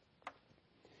Lord.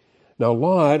 Now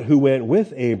Lot, who went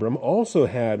with Abram, also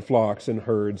had flocks and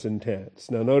herds and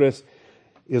tents. Now notice,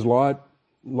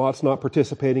 Lot's not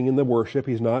participating in the worship.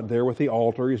 He's not there with the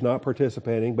altar. He's not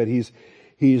participating, but he's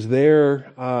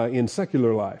there in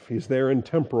secular life. He's there in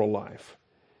temporal life.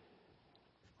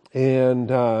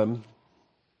 And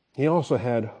he also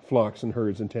had flocks and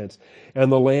herds and tents.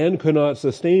 And the land could not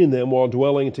sustain them while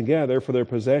dwelling together, for their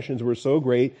possessions were so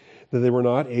great that they were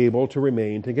not able to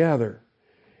remain together.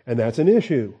 And that's an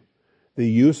issue. The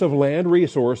use of land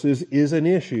resources is an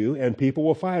issue, and people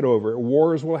will fight over it.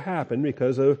 Wars will happen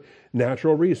because of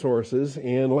natural resources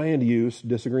and land use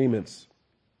disagreements.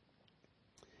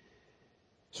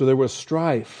 So there was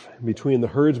strife between the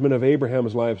herdsmen of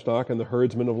Abraham's livestock and the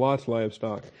herdsmen of Lot's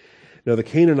livestock. Now the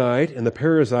Canaanite and the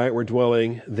Perizzite were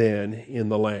dwelling then in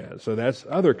the land. So that's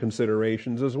other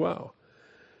considerations as well.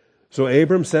 So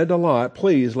Abram said to Lot,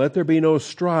 "Please let there be no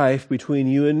strife between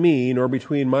you and me, nor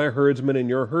between my herdsmen and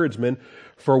your herdsmen,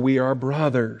 for we are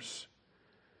brothers."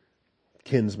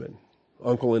 Kinsmen,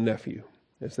 uncle and nephew,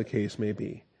 as the case may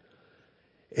be.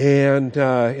 But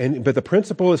the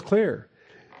principle is clear.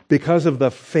 Because of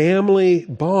the family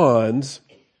bonds,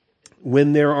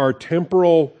 when there are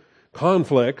temporal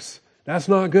conflicts, that's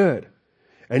not good.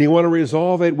 And you want to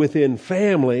resolve it within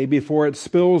family before it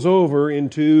spills over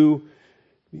into,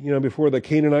 before the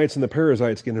Canaanites and the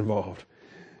Perizzites get involved,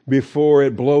 before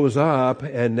it blows up,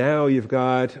 and now you've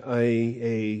got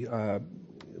a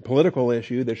political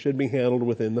issue that should be handled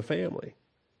within the family.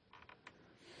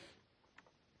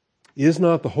 Is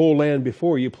not the whole land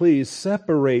before you? Please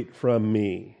separate from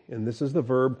me. And this is the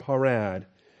verb parad.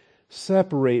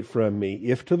 Separate from me.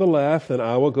 If to the left, then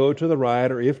I will go to the right,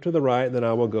 or if to the right, then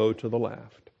I will go to the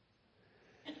left.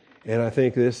 And I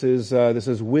think this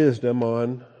is wisdom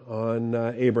on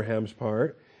Abraham's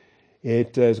part.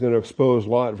 It is going to expose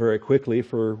Lot very quickly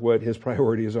for what his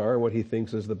priorities are and what he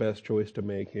thinks is the best choice to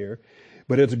make here.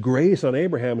 But it's grace on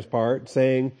Abraham's part,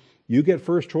 saying, you get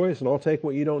first choice and I'll take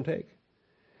what you don't take.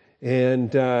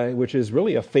 And which is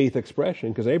really a faith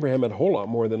expression, because Abraham had a whole lot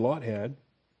more than Lot had.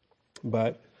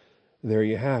 But there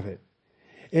you have it.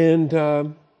 And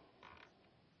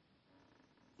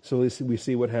so we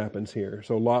see what happens here.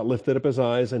 So Lot lifted up his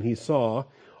eyes and he saw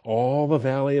all the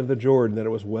valley of the Jordan, that it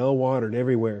was well watered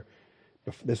everywhere.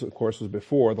 This, of course, was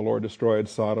before the Lord destroyed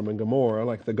Sodom and Gomorrah,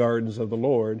 like the gardens of the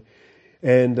Lord,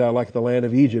 and like the land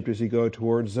of Egypt as you go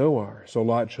towards Zoar. So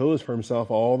Lot chose for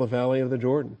himself all the valley of the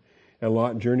Jordan, and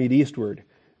Lot journeyed eastward.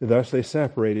 Thus they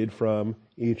separated from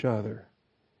each other.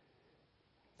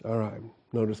 All right.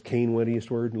 Notice Cain went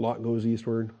eastward, Lot goes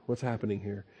eastward. What's happening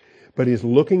here? But he's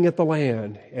looking at the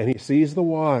land, and he sees the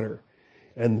water.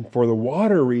 And for the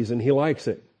water reason, he likes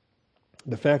it.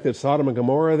 The fact that Sodom and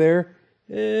Gomorrah are there,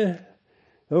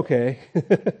 okay.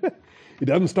 It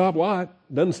doesn't stop Lot,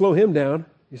 doesn't slow him down.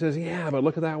 He says, yeah, but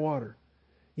look at that water.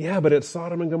 Yeah, but it's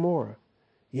Sodom and Gomorrah.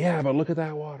 Yeah, but look at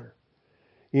that water.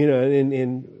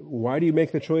 And why do you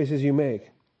make the choices you make?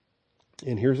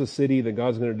 And here's a city that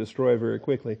God's going to destroy very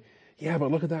quickly. Yeah,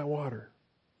 but look at that water.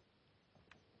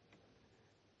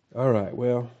 All right,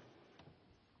 well,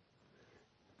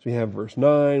 so we have verse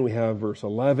 9, we have verse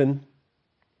 11.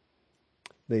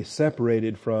 They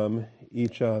separated from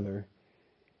each other.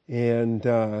 And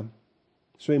so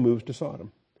he moves to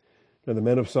Sodom. Now the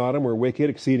men of Sodom were wicked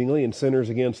exceedingly and sinners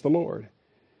against the Lord.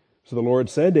 So the Lord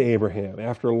said to Abraham,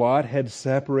 after Lot had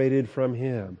separated from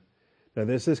him. Now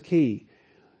this is key,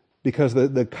 because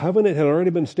the covenant had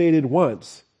already been stated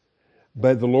once,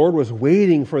 but the Lord was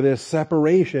waiting for this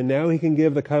separation. Now he can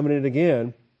give the covenant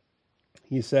again.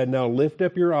 He said, now lift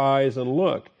up your eyes and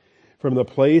look from the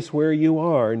place where you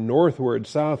are, northward,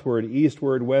 southward,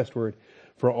 eastward, westward.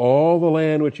 For all the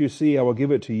land which you see, I will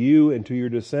give it to you and to your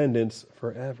descendants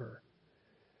forever.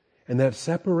 And that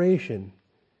separation,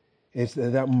 it's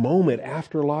that moment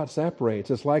after Lot separates.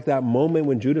 It's like that moment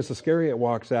when Judas Iscariot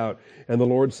walks out and the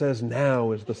Lord says,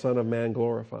 now is the Son of Man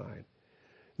glorified.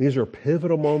 These are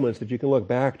pivotal moments that you can look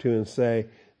back to and say,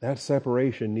 that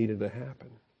separation needed to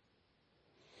happen.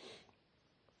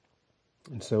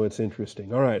 And so it's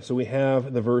interesting. All right, so we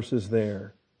have the verses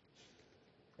there.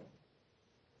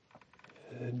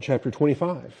 Chapter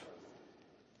 25.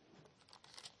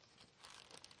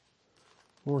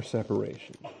 More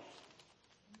separation.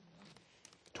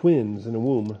 Twins in a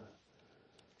womb.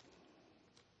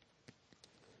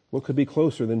 What could be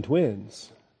closer than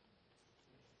twins?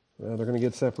 Well, they're going to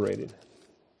get separated.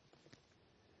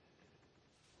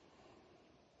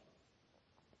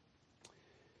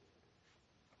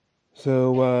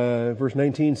 So verse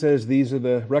 19 says, these are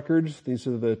the records, these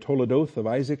are the Toledoth of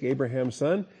Isaac, Abraham's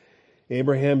son.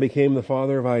 Abraham became the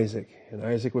father of Isaac, and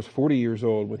Isaac was 40 years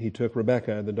old when he took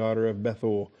Rebekah, the daughter of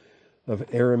Bethuel, of the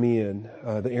Aramean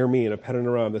of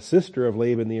Padanaram, the sister of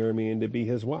Laban the Aramean, to be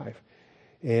his wife.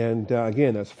 And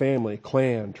again, that's family,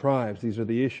 clan, tribes. These are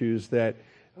the issues that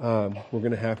we're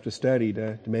going to have to study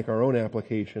to make our own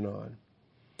application on.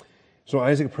 So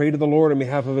Isaac prayed to the Lord on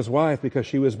behalf of his wife because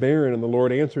she was barren, and the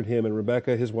Lord answered him, and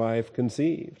Rebekah, his wife,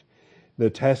 conceived. The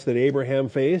test that Abraham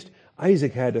faced,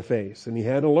 Isaac had to face, and he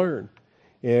had to learn.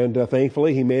 And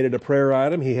thankfully, he made it a prayer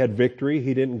item. He had victory.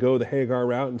 He didn't go the Hagar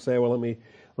route and say, well,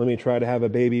 let me try to have a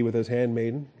baby with his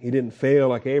handmaiden. He didn't fail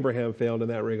like Abraham failed in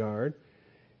that regard.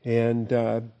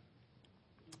 And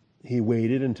he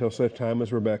waited until such time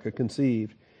as Rebekah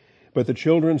conceived. But the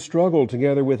children struggled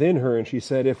together within her, and she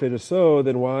said, if it is so,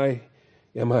 then why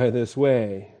am I this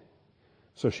way?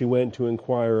 So she went to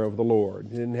inquire of the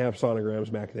Lord. They didn't have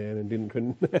sonograms back then and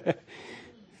couldn't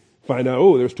find out,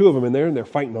 oh, there's two of them in there and they're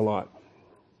fighting a lot.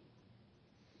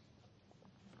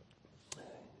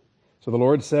 So the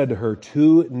Lord said to her,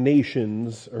 2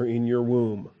 nations are in your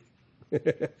womb.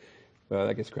 Well,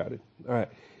 that gets crowded. All right.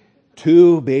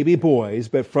 2 baby boys,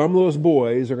 but from those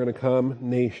boys are going to come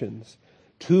nations.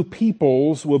 2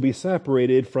 peoples will be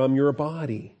separated from your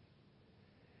body.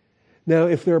 Now,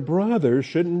 if they're brothers,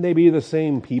 shouldn't they be the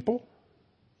same people?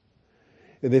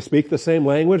 They speak the same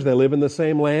language. They live in the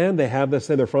same land.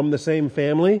 They're from the same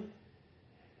family.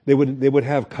 They would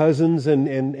have cousins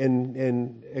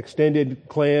and extended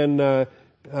clan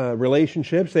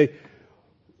relationships.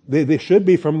 They should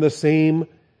be from the same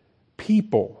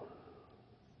people.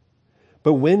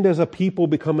 But when does a people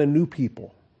become a new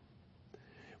people?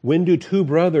 When do 2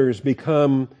 brothers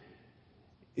become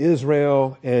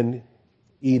Israel and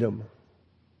Edom?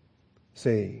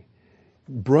 Say,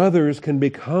 brothers can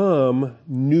become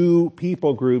new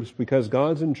people groups because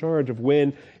God's in charge of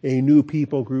when a new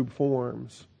people group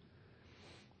forms.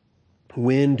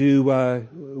 When do in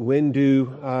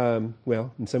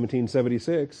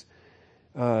 1776,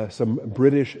 some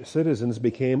British citizens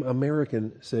became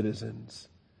American citizens.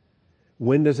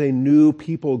 When does a new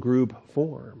people group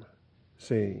form?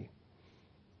 See,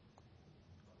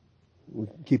 we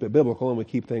keep it biblical and we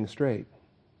keep things straight.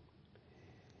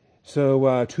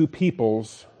 So 2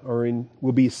 peoples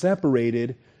will be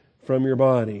separated from your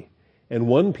body, and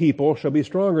one people shall be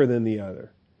stronger than the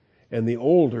other, and the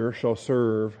older shall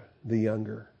serve the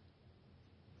younger.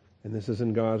 And this is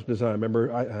in God's design.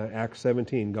 Remember Acts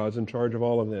 17, God's in charge of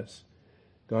all of this.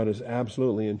 God is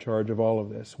absolutely in charge of all of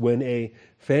this. When a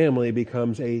family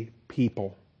becomes a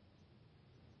people.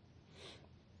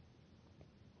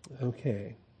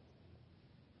 Okay.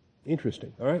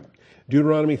 Interesting. All right.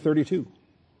 Deuteronomy 32.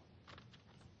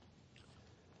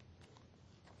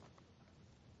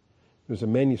 There's a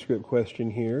manuscript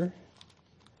question here.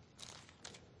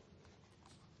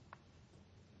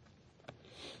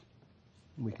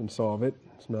 We can solve it.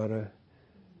 It's not a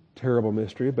terrible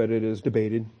mystery, but it is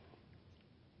debated.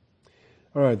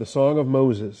 All right, the Song of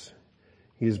Moses.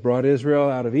 He's brought Israel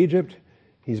out of Egypt.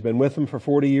 He's been with them for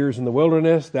 40 years in the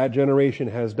wilderness. That generation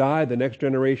has died. The next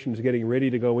generation is getting ready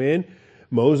to go in.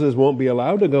 Moses won't be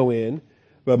allowed to go in,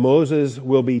 but Moses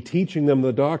will be teaching them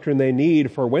the doctrine they need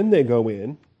for when they go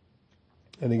in.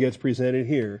 And it gets presented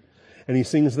here. And he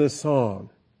sings this song.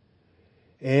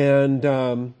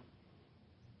 And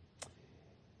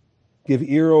give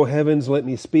ear, O heavens, let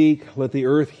me speak. Let the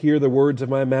earth hear the words of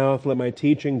my mouth. Let my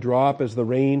teaching drop as the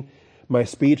rain. My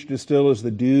speech distill as the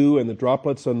dew, and the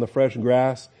droplets on the fresh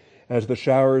grass as the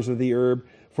showers of the herb.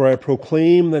 For I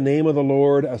proclaim the name of the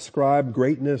Lord, ascribe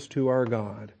greatness to our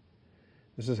God.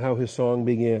 This is how his song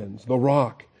begins. The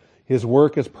rock, his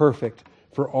work is perfect,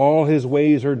 for all his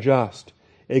ways are just.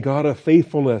 A God of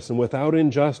faithfulness and without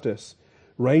injustice.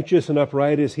 Righteous and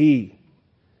upright is he.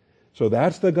 So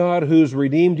that's the God who's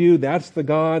redeemed you. That's the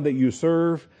God that you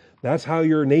serve. That's how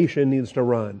your nation needs to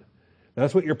run.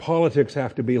 That's what your politics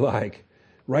have to be like.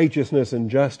 Righteousness and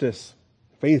justice,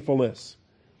 faithfulness.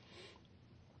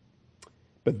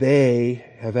 But they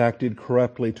have acted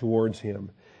corruptly towards him.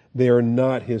 They are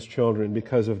not his children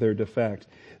because of their defect.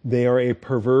 They are a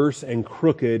perverse and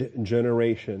crooked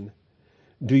generation.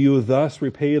 Do you thus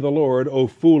repay the Lord, O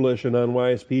foolish and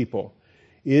unwise people?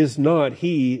 Is not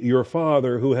he your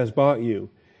father who has bought you?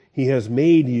 He has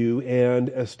made you and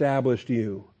established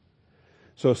you.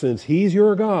 So since he's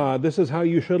your God, this is how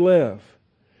you should live.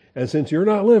 And since you're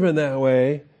not living that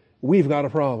way, we've got a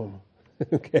problem.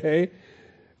 Okay?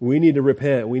 We need to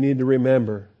repent. We need to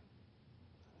remember.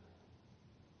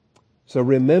 So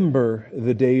remember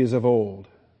the days of old.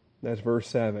 That's verse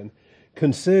 7.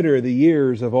 Consider the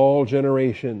years of all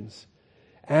generations.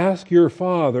 Ask your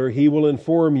father, he will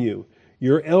inform you.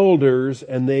 Your elders,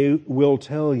 and they will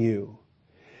tell you.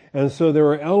 And so there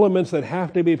are elements that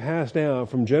have to be passed down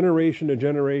from generation to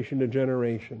generation to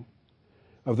generation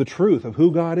of the truth of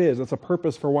who God is. That's a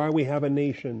purpose for why we have a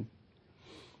nation.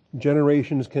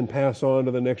 Generations can pass on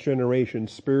to the next generation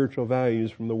spiritual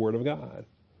values from the Word of God.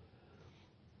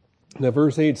 Now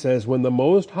verse 8 says, when the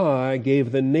Most High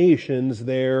gave the nations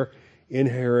their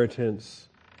inheritance.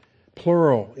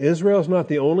 Plural. Israel's not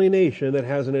the only nation that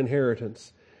has an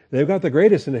inheritance. They've got the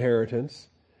greatest inheritance.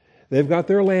 They've got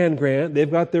their land grant.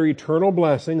 They've got their eternal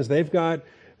blessings. They've got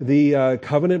the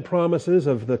covenant promises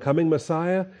of the coming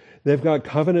Messiah. They've got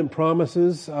covenant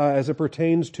promises as it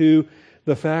pertains to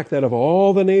the fact that of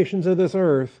all the nations of this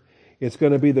earth, it's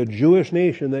going to be the Jewish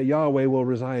nation that Yahweh will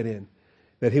reside in.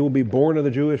 That He will be born of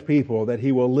the Jewish people. That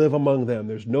He will live among them.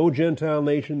 There's no Gentile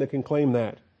nation that can claim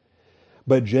that.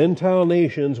 But Gentile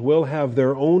nations will have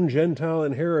their own Gentile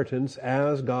inheritance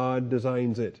as God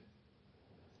designs it.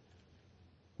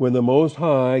 When the Most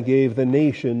High gave the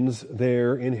nations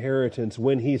their inheritance,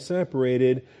 when He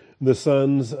separated the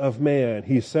sons of man,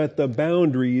 He set the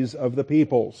boundaries of the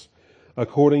peoples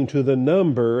according to the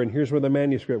number, and here's where the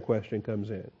manuscript question comes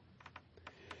in.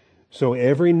 So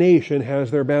every nation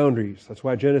has their boundaries. That's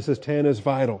why Genesis 10 is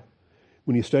vital.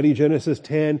 When you study Genesis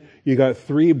 10, you got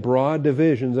three broad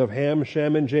divisions of Ham,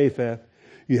 Shem, and Japheth.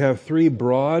 You have three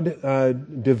broad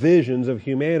divisions of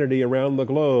humanity around the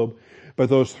globe. But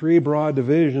those three broad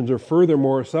divisions are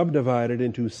furthermore subdivided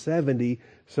into 70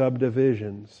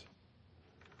 subdivisions.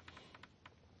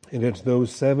 And it's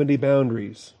those 70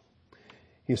 boundaries.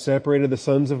 He separated the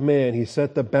sons of man. He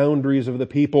set the boundaries of the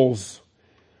peoples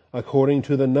according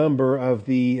to the number of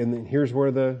and here's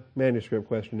where the manuscript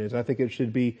question is. I think it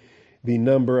should be the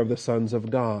number of the sons of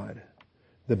God,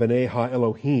 the B'nai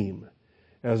Ha-Elohim,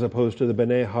 as opposed to the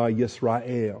B'nai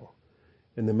Ha-Yisrael.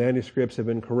 And the manuscripts have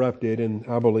been corrupted, and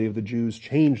I believe the Jews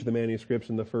changed the manuscripts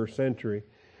in the first century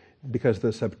because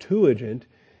the Septuagint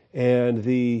and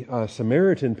the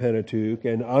Samaritan Pentateuch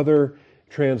and other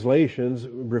translations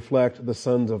reflect the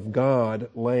sons of God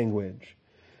language.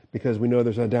 Because we know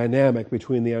there's a dynamic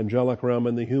between the angelic realm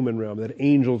and the human realm, that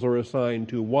angels are assigned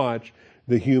to watch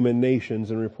the human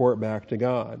nations and report back to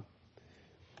God.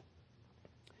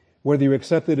 Whether you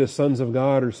accept it as sons of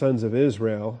God or sons of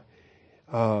Israel,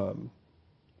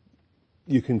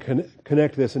 you can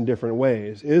connect this in different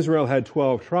ways. Israel had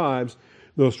 12 tribes.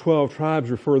 Those 12 tribes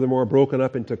were furthermore broken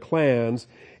up into clans,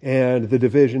 and the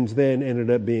divisions then ended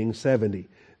up being 70.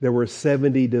 There were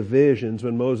 70 divisions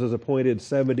when Moses appointed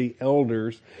 70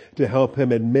 elders to help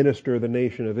him administer the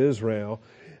nation of Israel.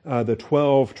 The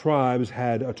 12 tribes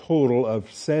had a total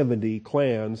of 70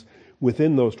 clans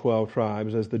within those 12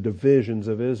 tribes as the divisions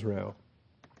of Israel.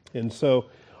 And so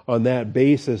on that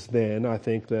basis then, I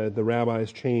think the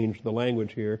rabbis changed the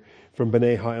language here from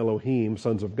B'nai Ha-Elohim,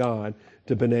 sons of God,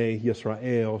 to B'nai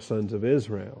Yisrael, sons of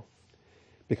Israel.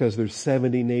 Because there's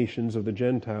 70 nations of the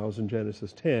Gentiles in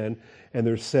Genesis 10, and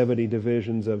there's 70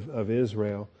 divisions of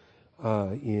Israel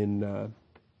in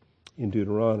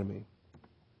Deuteronomy.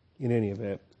 In any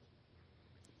event,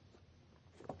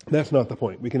 that's not the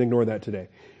point. We can ignore that today.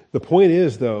 The point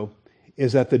is, though,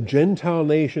 is that the Gentile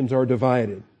nations are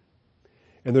divided.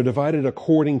 And they're divided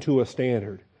according to a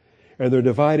standard. And they're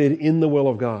divided in the will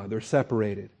of God. They're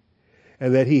separated.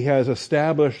 And that He has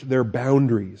established their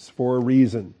boundaries for a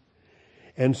reason.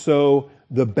 And so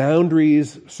the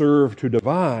boundaries serve to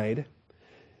divide,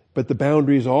 but the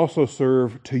boundaries also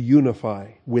serve to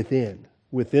unify within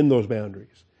those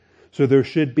boundaries. So there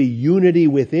should be unity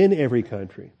within every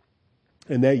country.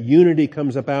 And that unity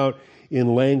comes about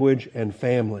in language and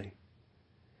family.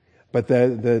 But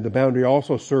the boundary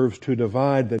also serves to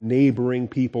divide the neighboring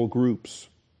people groups.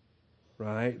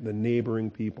 Right? The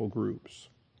neighboring people groups.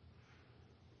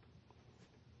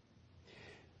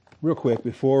 Real quick,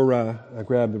 before I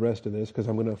grab the rest of this, because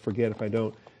I'm going to forget if I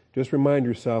don't, just remind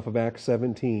yourself of Acts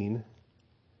 17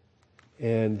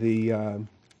 and the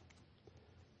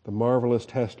marvelous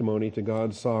testimony to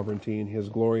God's sovereignty and His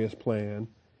glorious plan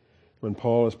when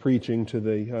Paul is preaching to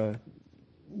the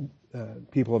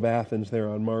people of Athens there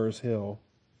on Mars Hill.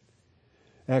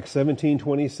 Acts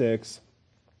 17:26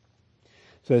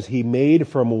 says, He made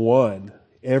from one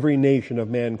every nation of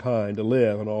mankind to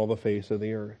live on all the face of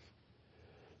the earth.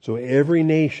 So every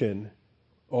nation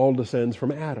all descends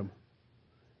from Adam.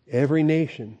 Every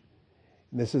nation.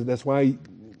 That's why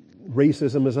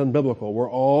racism is unbiblical. We're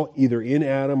all either in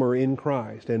Adam or in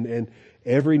Christ. And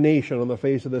Every nation on the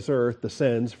face of this earth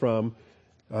descends from,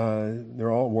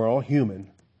 we're all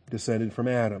human, descended from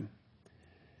Adam.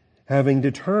 Having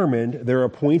determined their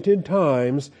appointed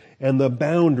times and the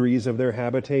boundaries of their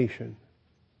habitation.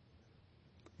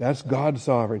 That's God's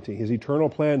sovereignty. His eternal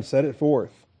plan set it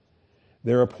forth.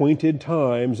 Their appointed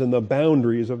times and the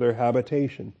boundaries of their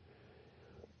habitation.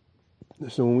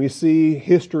 So when we see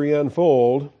history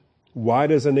unfold, why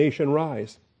does a nation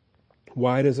rise?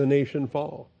 Why does a nation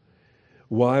fall?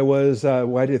 Why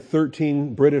did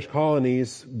 13 British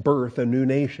colonies birth a new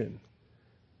nation?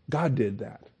 God did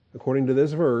that. According to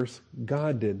this verse,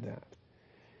 God did that.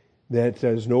 That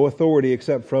there's no authority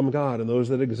except from God, and those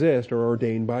that exist are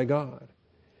ordained by God.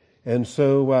 And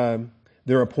so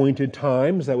their appointed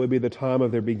times, that would be the time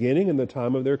of their beginning and the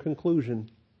time of their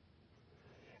conclusion,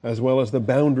 as well as the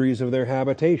boundaries of their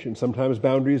habitation. Sometimes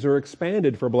boundaries are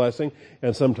expanded for blessing,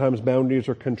 and sometimes boundaries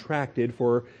are contracted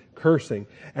for cursing.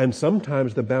 And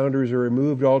sometimes the boundaries are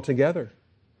removed altogether,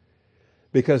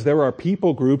 because there are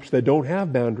people groups that don't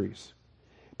have boundaries.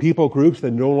 People groups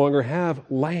that no longer have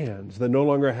lands, that no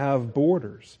longer have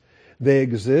borders. They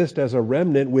exist as a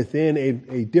remnant within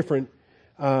a different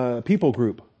people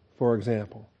group, for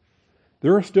example.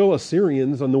 There are still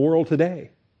Assyrians in the world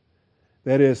today.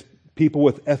 That is, people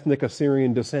with ethnic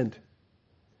Assyrian descent.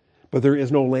 But there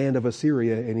is no land of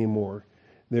Assyria anymore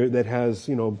that has,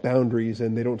 boundaries,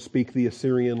 and they don't speak the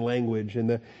Assyrian language,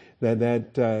 and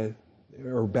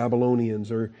or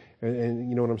Babylonians, and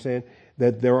you know what I'm saying?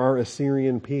 That there are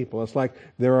Assyrian people. It's like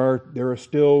there are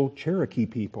still Cherokee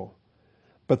people.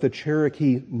 But the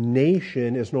Cherokee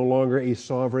nation is no longer a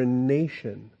sovereign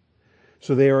nation.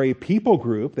 So they are a people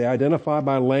group. They identify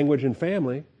by language and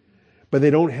family, but they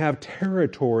don't have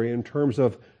territory in terms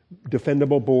of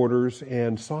defendable borders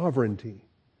and sovereignty.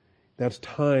 That's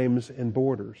times and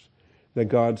borders that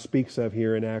God speaks of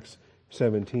here in Acts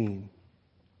 17.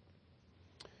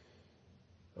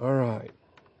 All right.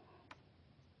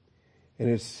 And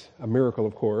it's a miracle,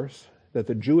 of course, that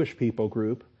the Jewish people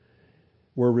group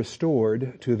were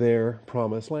restored to their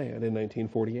promised land in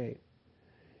 1948.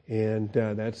 And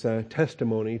that's a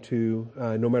testimony to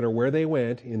no matter where they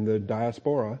went in the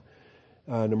diaspora,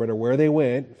 no matter where they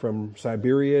went, from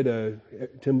Siberia to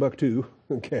Timbuktu,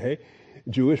 okay,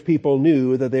 Jewish people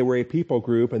knew that they were a people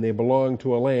group and they belonged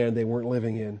to a land they weren't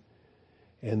living in.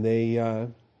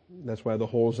 And that's why the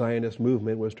whole Zionist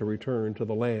movement was to return to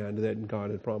the land that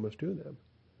God had promised to them.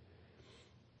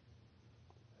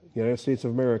 The United States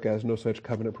of America has no such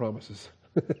covenant promises.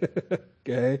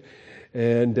 Okay?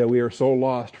 And we are so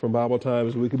lost from Bible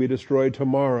times we could be destroyed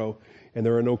tomorrow, and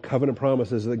there are no covenant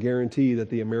promises that guarantee that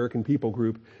the American people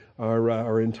group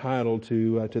are entitled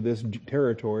to this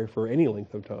territory for any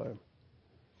length of time.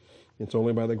 It's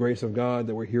only by the grace of God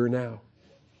that we're here now.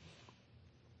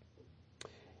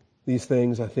 These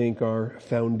things, I think, are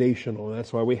foundational. And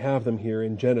that's why we have them here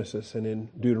in Genesis and in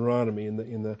Deuteronomy, in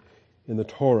the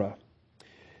Torah.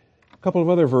 A couple of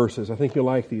other verses. I think you'll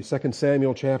like these. 2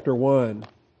 Samuel chapter 1.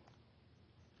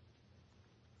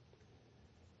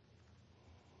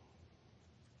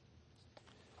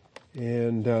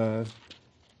 And as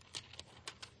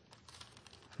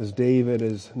David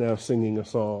is now singing a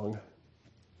song,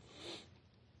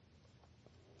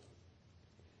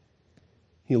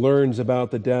 he learns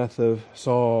about the death of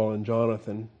Saul and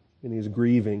Jonathan, and he's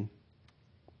grieving.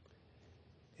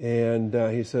 And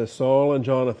he says, Saul and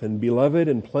Jonathan, beloved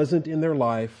and pleasant in their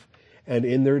life, and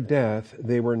in their death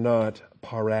they were not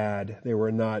parad. They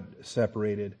were not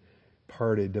separated,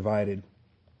 parted, divided.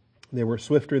 They were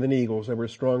swifter than eagles. They were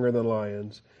stronger than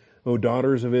lions. O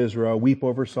daughters of Israel, weep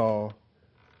over Saul,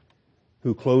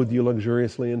 who clothed you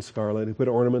luxuriously in scarlet, who put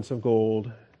ornaments of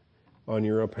gold on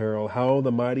your apparel. How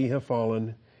the mighty have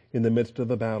fallen in the midst of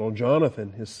the battle.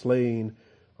 Jonathan is slain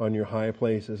on your high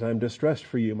places. I am distressed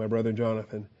for you, my brother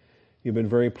Jonathan. You've been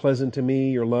very pleasant to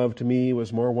me. Your love to me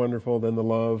was more wonderful than the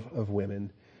love of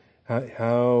women.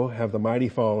 How have the mighty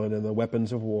fallen and the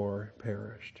weapons of war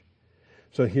perished?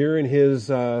 So here in his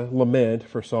lament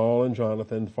for Saul and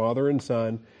Jonathan, father and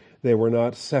son, they were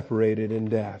not separated in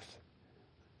death.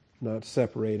 Not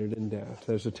separated in death.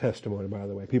 There's a testimony, by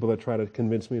the way. People that try to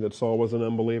convince me that Saul was an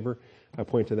unbeliever, I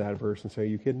point to that verse and say, are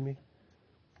you kidding me?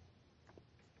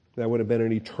 That would have been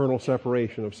an eternal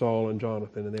separation of Saul and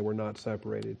Jonathan, and they were not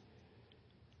separated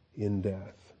in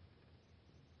death.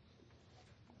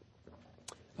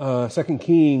 2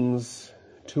 Kings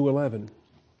 2:11.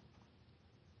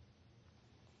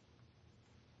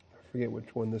 I forget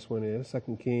which one this one is.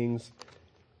 2 Kings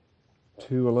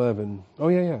 2:11. Oh,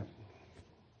 yeah.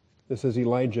 This is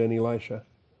Elijah and Elisha.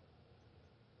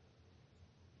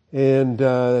 And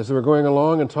as they were going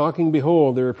along and talking,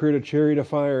 behold, there appeared a chariot of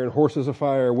fire and horses of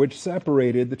fire, which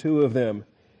separated the two of them.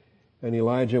 And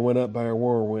Elijah went up by a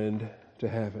whirlwind to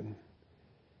heaven.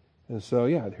 And so,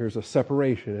 here's a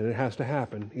separation, and it has to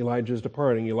happen. Elijah's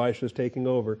departing. Elisha's taking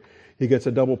over. He gets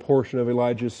a double portion of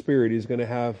Elijah's spirit. He's going to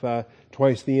have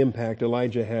twice the impact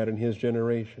Elijah had in his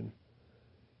generation.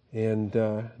 And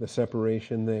the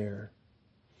separation there.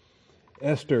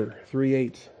 Esther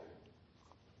 3:8.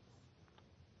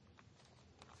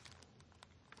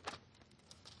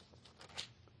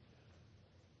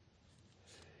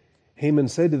 Haman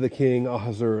said to the king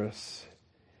Ahasuerus,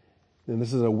 and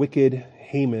this is a wicked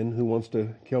Haman who wants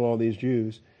to kill all these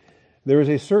Jews, there is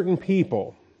a certain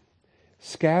people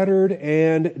scattered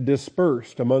and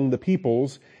dispersed among the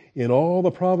peoples in all the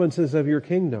provinces of your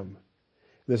kingdom.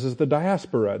 This is the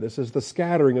diaspora. This is the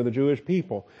scattering of the Jewish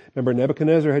people. Remember,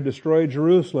 Nebuchadnezzar had destroyed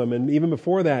Jerusalem, and even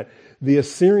before that, the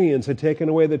Assyrians had taken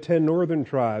away the 10 northern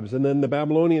tribes, and then the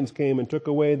Babylonians came and took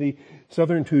away the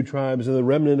southern 2 tribes and the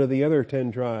remnant of the other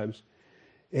 10 tribes.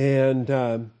 And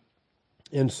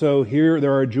so here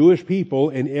there are Jewish people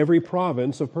in every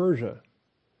province of Persia.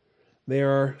 They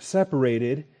are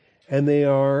separated and they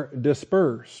are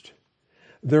dispersed.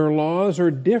 Their laws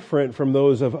are different from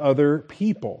those of other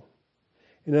people.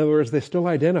 In other words, they still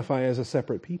identify as a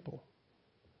separate people.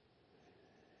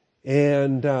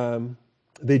 And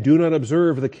they do not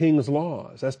observe the king's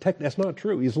laws. That's not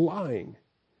true. He's lying.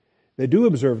 They do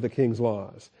observe the king's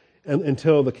laws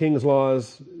until the king's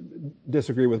laws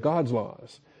disagree with God's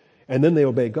laws. And then they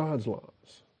obey God's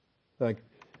laws, like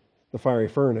the fiery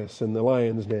furnace and the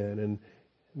lion's den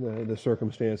and the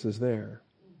circumstances there.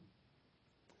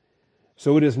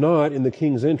 So it is not in the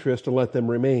king's interest to let them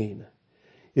remain.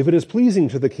 If it is pleasing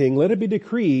to the king, let it be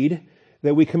decreed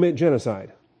that we commit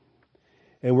genocide.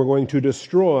 And we're going to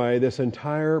destroy this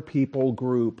entire people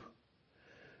group.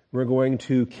 We're going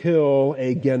to kill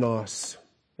a genos.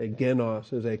 A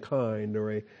genos is a kind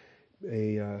or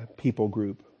a people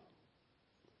group.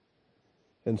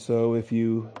 And so if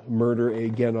you murder a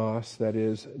genos, that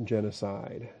is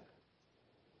genocide.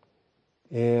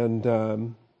 And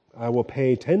I will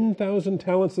pay 10,000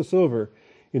 talents of silver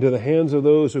into the hands of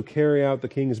those who carry out the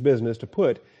king's business to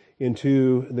put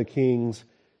into the king's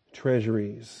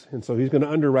treasuries. And so he's going to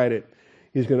underwrite it.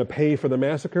 He's going to pay for the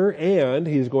massacre, and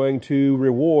he's going to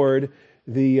reward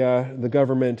the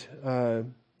government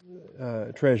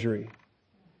treasury.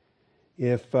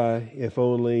 If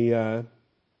only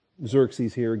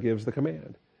Xerxes here gives the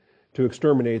command to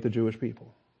exterminate the Jewish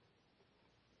people.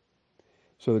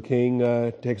 So the king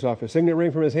takes off his signet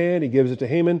ring from his hand, he gives it to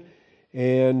Haman,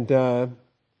 and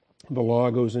the law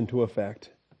goes into effect.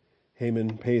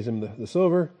 Haman pays him the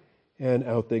silver, and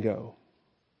out they go.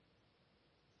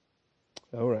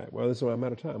 All right, well, I'm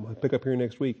out of time. We'll pick up here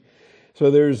next week.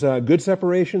 So there's good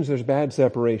separations, there's bad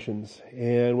separations.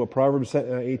 And what Proverbs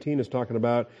 18 is talking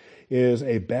about is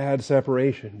a bad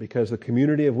separation, because the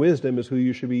community of wisdom is who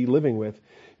you should be living with,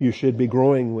 you should be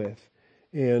growing with.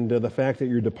 And the fact that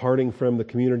you're departing from the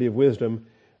community of wisdom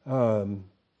to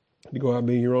go out and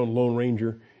be your own lone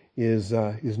ranger is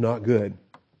not good.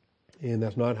 And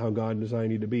that's not how God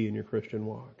designed you to be in your Christian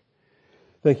walk.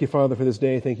 Thank you, Father, for this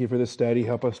day. Thank you for this study.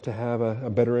 Help us to have a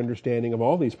better understanding of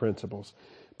all these principles,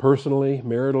 personally,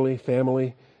 maritally,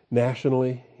 family,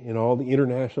 nationally,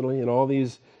 internationally, in all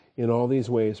these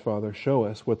ways, Father. Show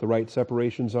us what the right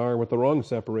separations are, what the wrong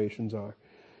separations are.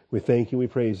 We thank you, we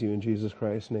praise you in Jesus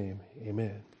Christ's name.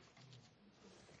 Amen.